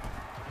pregame.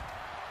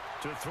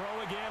 To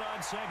throw again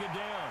on second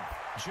down,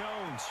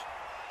 Jones.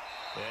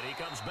 And he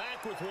comes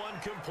back with one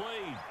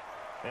complete.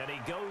 And he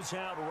goes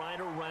out right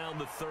around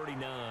the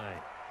 39.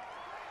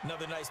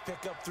 Another nice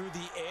pickup through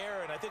the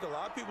air, and I think a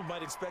lot of people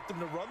might expect him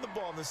to run the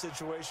ball in this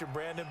situation,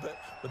 Brandon, but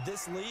with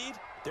this lead,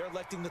 they're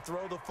electing to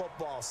throw the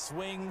football.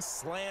 Swings,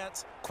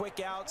 slants, quick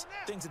outs,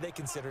 things that they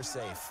consider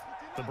safe.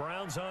 The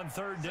Browns on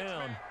third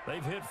down.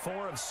 They've hit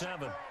 4 of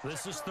 7.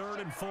 This is 3rd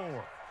and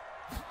 4.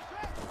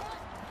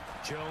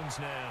 Jones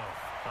now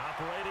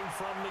operating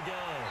from the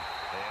gun,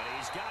 and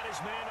he's got his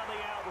man on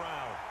the out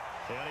route.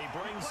 And he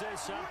brings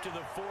this up to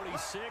the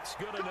 46.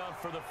 Good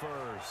enough for the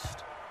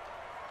first.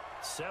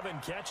 7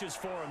 catches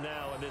for him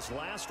now, and this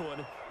last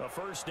one, a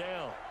first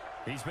down.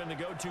 He's been the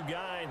go-to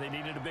guy. They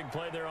needed a big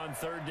play there on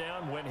third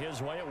down. Went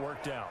his way. It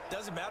worked out.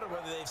 Doesn't matter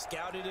whether they've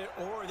scouted it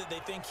or that they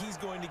think he's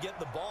going to get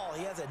the ball.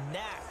 He has a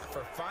knack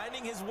for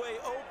finding his way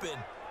open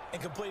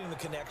and completing the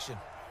connection.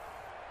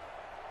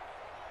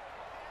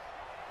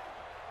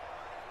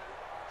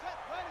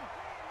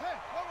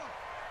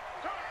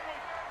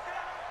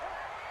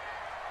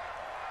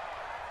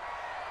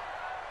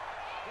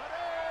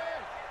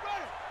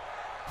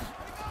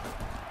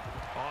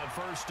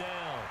 First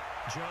down,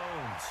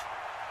 Jones.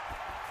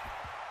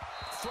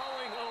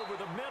 Throwing over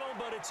the middle,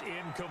 but it's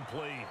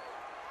incomplete.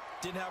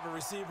 Didn't have a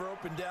receiver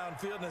open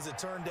downfield, and as it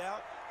turned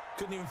out,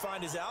 couldn't even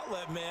find his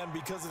outlet man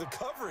because of the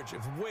coverage. It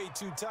was way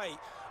too tight,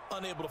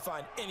 unable to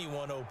find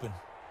anyone open.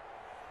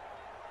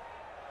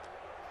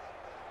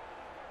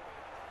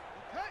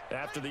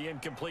 After the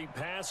incomplete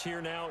pass,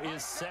 here now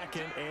is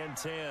 2nd and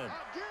 10.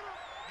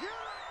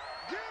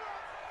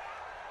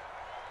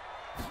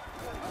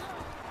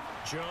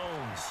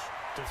 Jones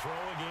to throw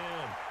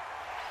again.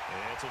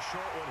 And it's a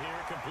short one here,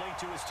 complete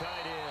to his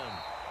tight end.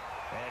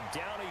 And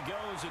down he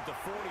goes at the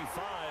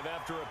 45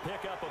 after a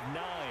pickup of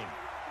 9.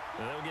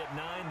 And they'll get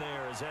 9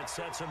 there as that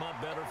sets him up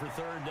better for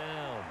third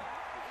down.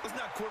 Let's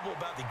not quibble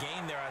about the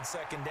gain there on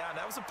second down.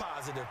 That was a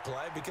positive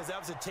play because that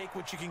was a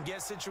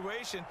take-what-you-can-get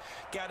situation.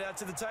 Got out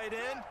to the tight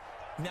end.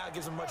 Now it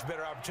gives him a much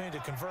better opportunity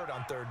to convert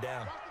on third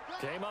down.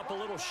 Came up a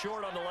little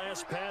short on the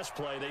last pass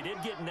play. They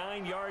did get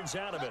 9 yards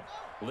out of it,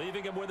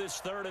 leaving him with his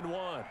 3rd and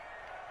 1.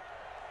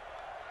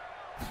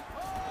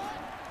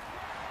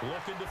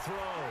 Looking to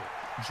throw.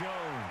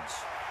 Jones.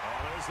 Oh,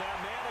 there's that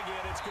man again.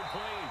 It's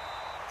complete.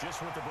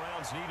 Just what the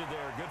Browns needed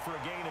there. Good for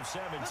a gain of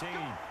 17.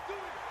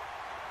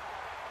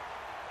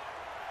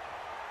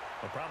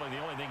 Well, probably the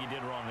only thing he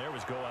did wrong there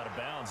was go out of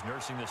bounds,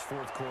 nursing this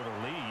 4th quarter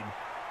lead.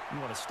 You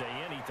want to stay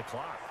in, eat the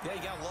clock. Yeah,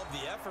 you got to love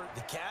the effort,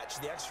 the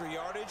catch, the extra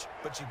yardage,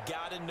 but you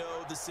got to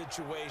know the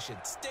situation.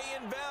 Stay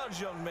in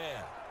bounds, young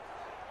man.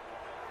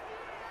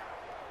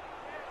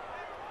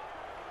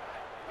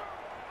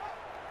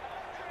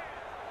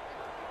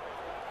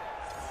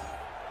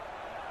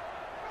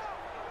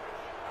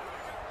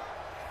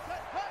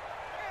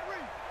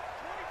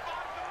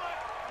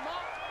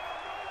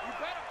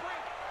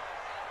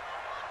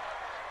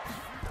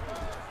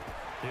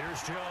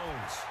 Here's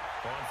Jones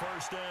on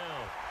first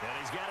down. And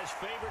he's got his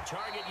favorite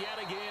target yet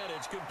again.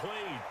 It's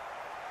complete.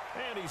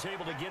 And he's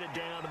able to get it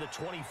down to the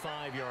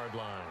 25-yard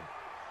line.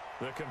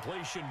 The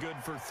completion good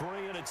for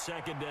 3, and it's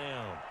second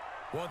down.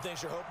 One thing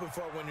you're hoping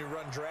for when you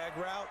run drag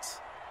routes,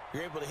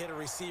 you're able to hit a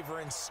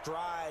receiver in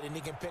stride, and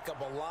he can pick up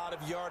a lot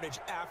of yardage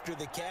after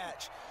the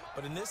catch.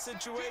 But in this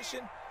situation,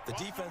 the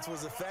defense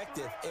was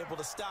effective, able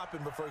to stop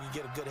him before he could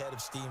get a good head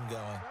of steam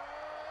going.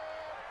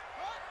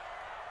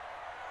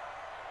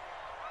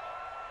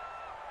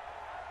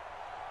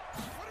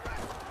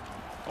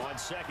 On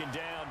second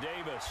down,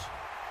 Davis.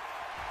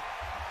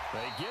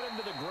 They get him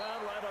to the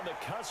ground right on the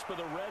cusp of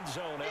the red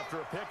zone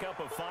after a pickup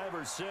of 5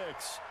 or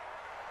 6.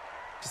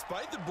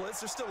 Despite the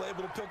blitz, they're still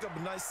able to pick up a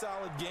nice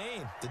solid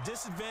gain. The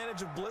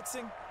disadvantage of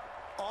blitzing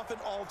often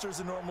alters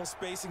the normal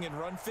spacing and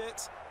run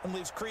fits and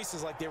leaves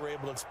creases like they were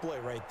able to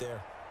exploit right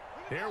there.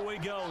 Here we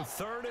go,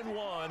 3rd and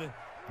 1.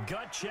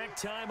 Gut check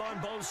time on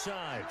both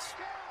sides.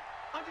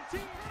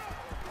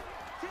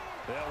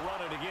 They'll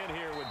run it again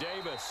here with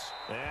Davis.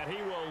 And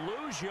he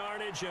will lose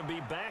yardage and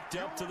be backed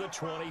up to the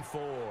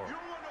 24.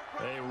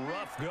 A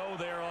rough go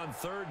there on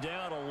 3rd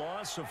down, a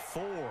loss of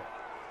 4.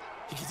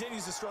 He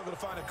continues to struggle to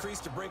find a crease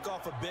to break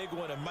off a big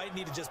one and might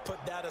need to just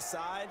put that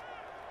aside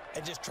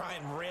and just try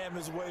and ram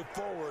his way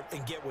forward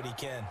and get what he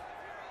can.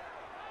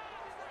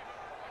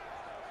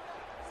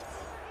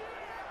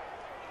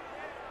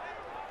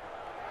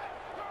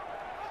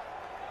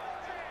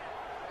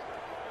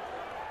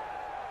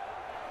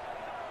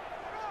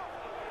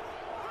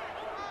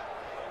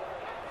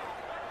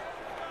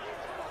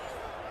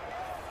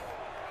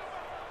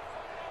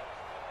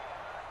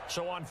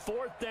 So on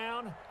 4th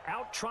down,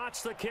 out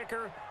trots the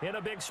kicker in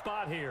a big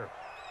spot here.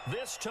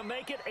 This to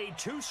make it a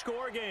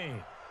 2-score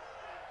game.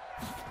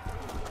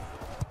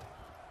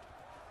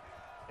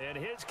 And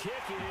his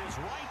kick is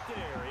right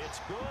there. It's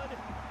good.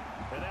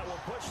 And that will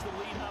push the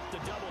lead up to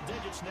double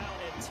digits now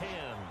at 10.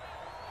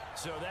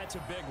 So that's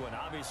a big one.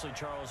 Obviously,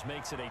 Charles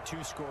makes it a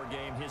 2-score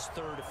game. His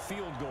 3rd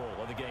field goal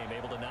of the game,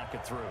 able to knock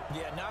it through.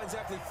 Yeah, not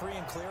exactly free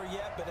and clear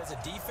yet, but as a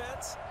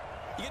defense,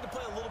 you get to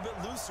play a little bit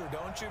looser,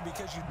 don't you?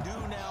 Because you do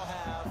now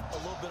have a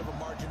little bit of a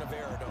margin of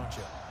error, don't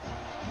you?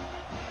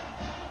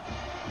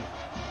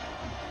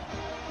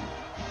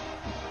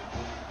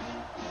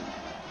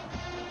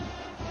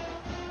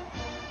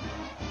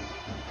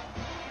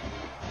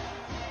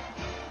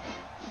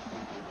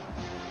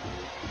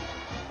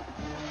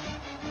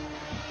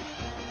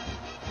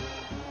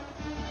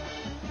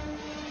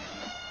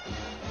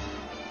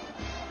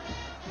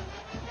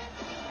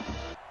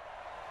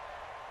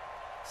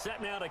 Set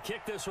now to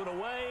kick this one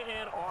away,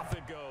 and off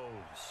it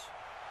goes.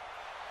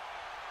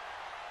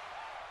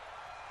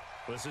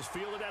 This is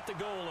fielded at the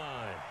goal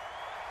line.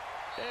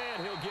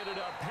 And he'll get it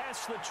up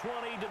past the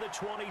 20 to the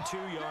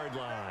 22-yard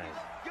line.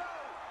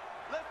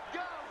 Let's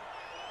go!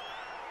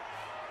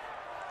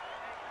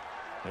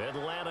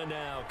 Atlanta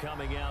now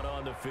coming out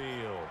on the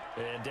field.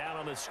 And down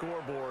on the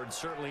scoreboard,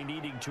 certainly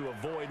needing to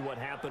avoid what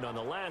happened on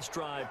the last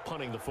drive,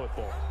 punting the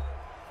football.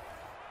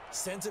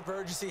 Sense of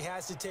urgency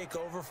has to take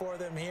over for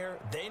them here.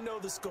 They know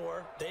the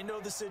score. They know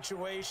the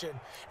situation.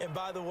 And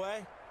by the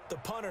way, the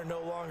punter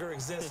no longer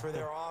exists for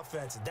their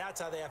offense.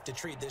 That's how they have to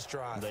treat this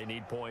drive. They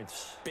need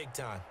points. Big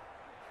time.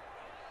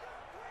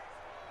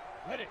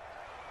 Ready.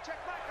 Check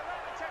right,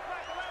 11. Check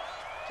right, 11.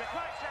 Check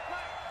right, check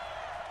right.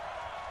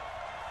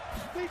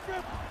 Lead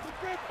grip.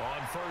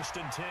 On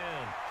 1st and 10,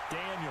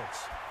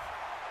 Daniels.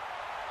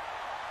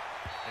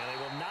 And they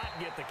will not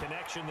get the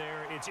connection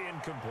there. It's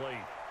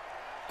incomplete.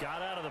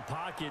 Got out of the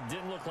pocket.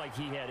 Didn't look like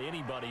he had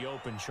anybody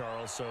open,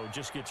 Charles, so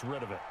just gets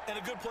rid of it. And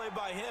a good play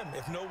by him.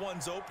 If no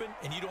one's open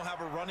and you don't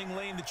have a running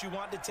lane that you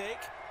want to take,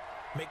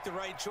 make the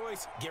right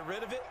choice. Get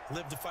rid of it.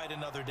 Live to fight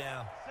another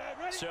down.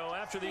 So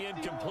after the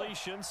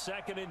incompletion,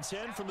 2nd and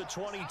 10 from the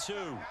 22.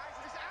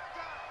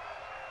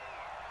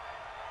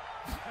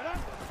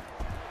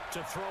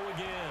 To throw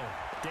again.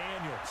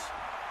 Daniels.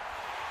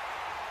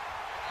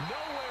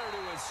 Nowhere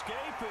to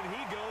escape, and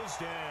he goes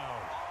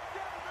down.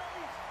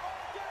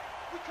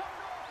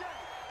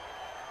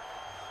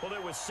 Well,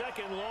 there was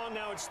 2nd long.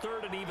 Now it's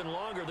 3rd and even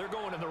longer. They're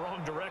going in the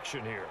wrong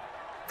direction here.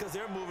 Because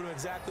they're moving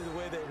exactly the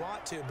way they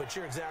want to, but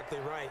you're exactly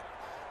right.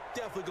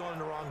 Definitely going in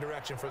the wrong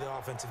direction for the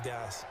offensive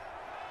guys.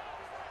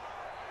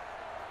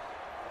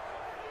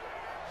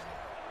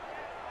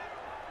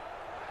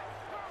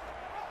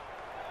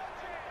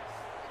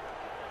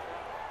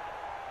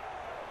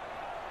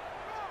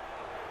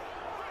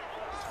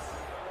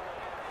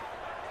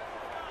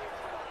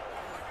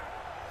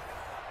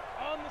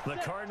 The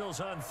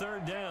Cardinals on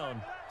 3rd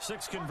down.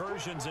 6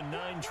 conversions and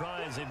 9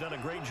 tries. They've done a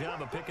great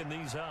job of picking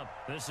these up.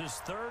 This is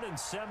 3rd and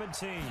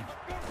 17.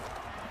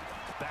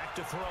 Back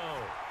to throw.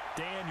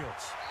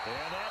 Daniels.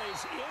 And that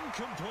is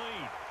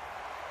incomplete.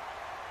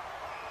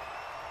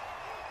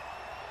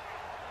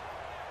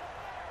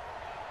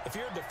 If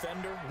you're a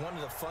defender, one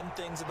of the fun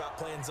things about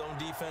playing zone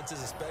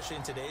defenses, especially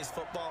in today's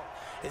football,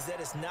 is that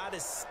it's not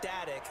as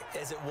static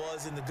as it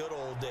was in the good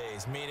old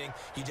days, meaning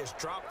you just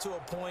drop to a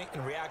point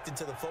and reacted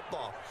to the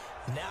football.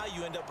 Now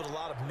you end up with a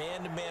lot of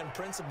man-to-man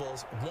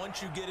principles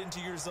once you get into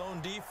your zone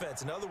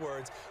defense. In other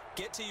words,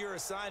 get to your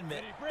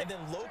assignment and then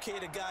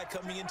locate a guy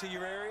coming into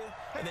your area,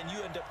 and then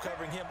you end up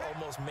covering him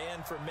almost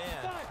man for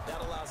man. That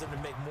allows him to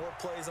make more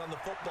plays on the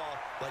football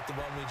like the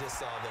one we just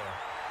saw there.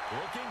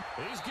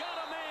 Looking, he's got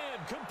a man,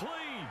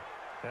 complete.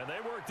 And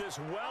they work this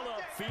well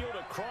upfield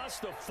across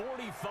the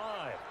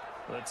 45.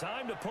 The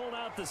time to pull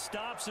out the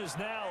stops is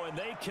now, and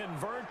they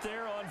convert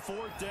there on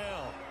 4th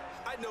down.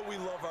 I know we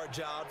love our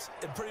jobs,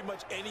 and pretty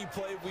much any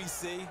play we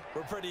see,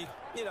 we're pretty,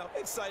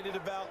 excited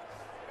about.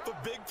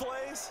 But big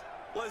plays,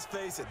 let's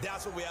face it,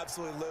 that's what we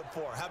absolutely live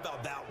for. How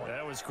about that one?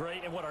 That was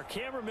great, and what our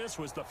camera missed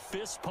was the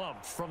fist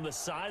pump from the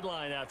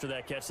sideline after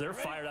that catch. They're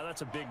fired out.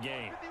 That's a big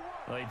gain.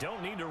 They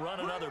don't need to run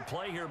another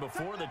play here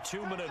before the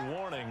 2-minute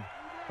warning.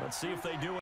 Let's see if they do it.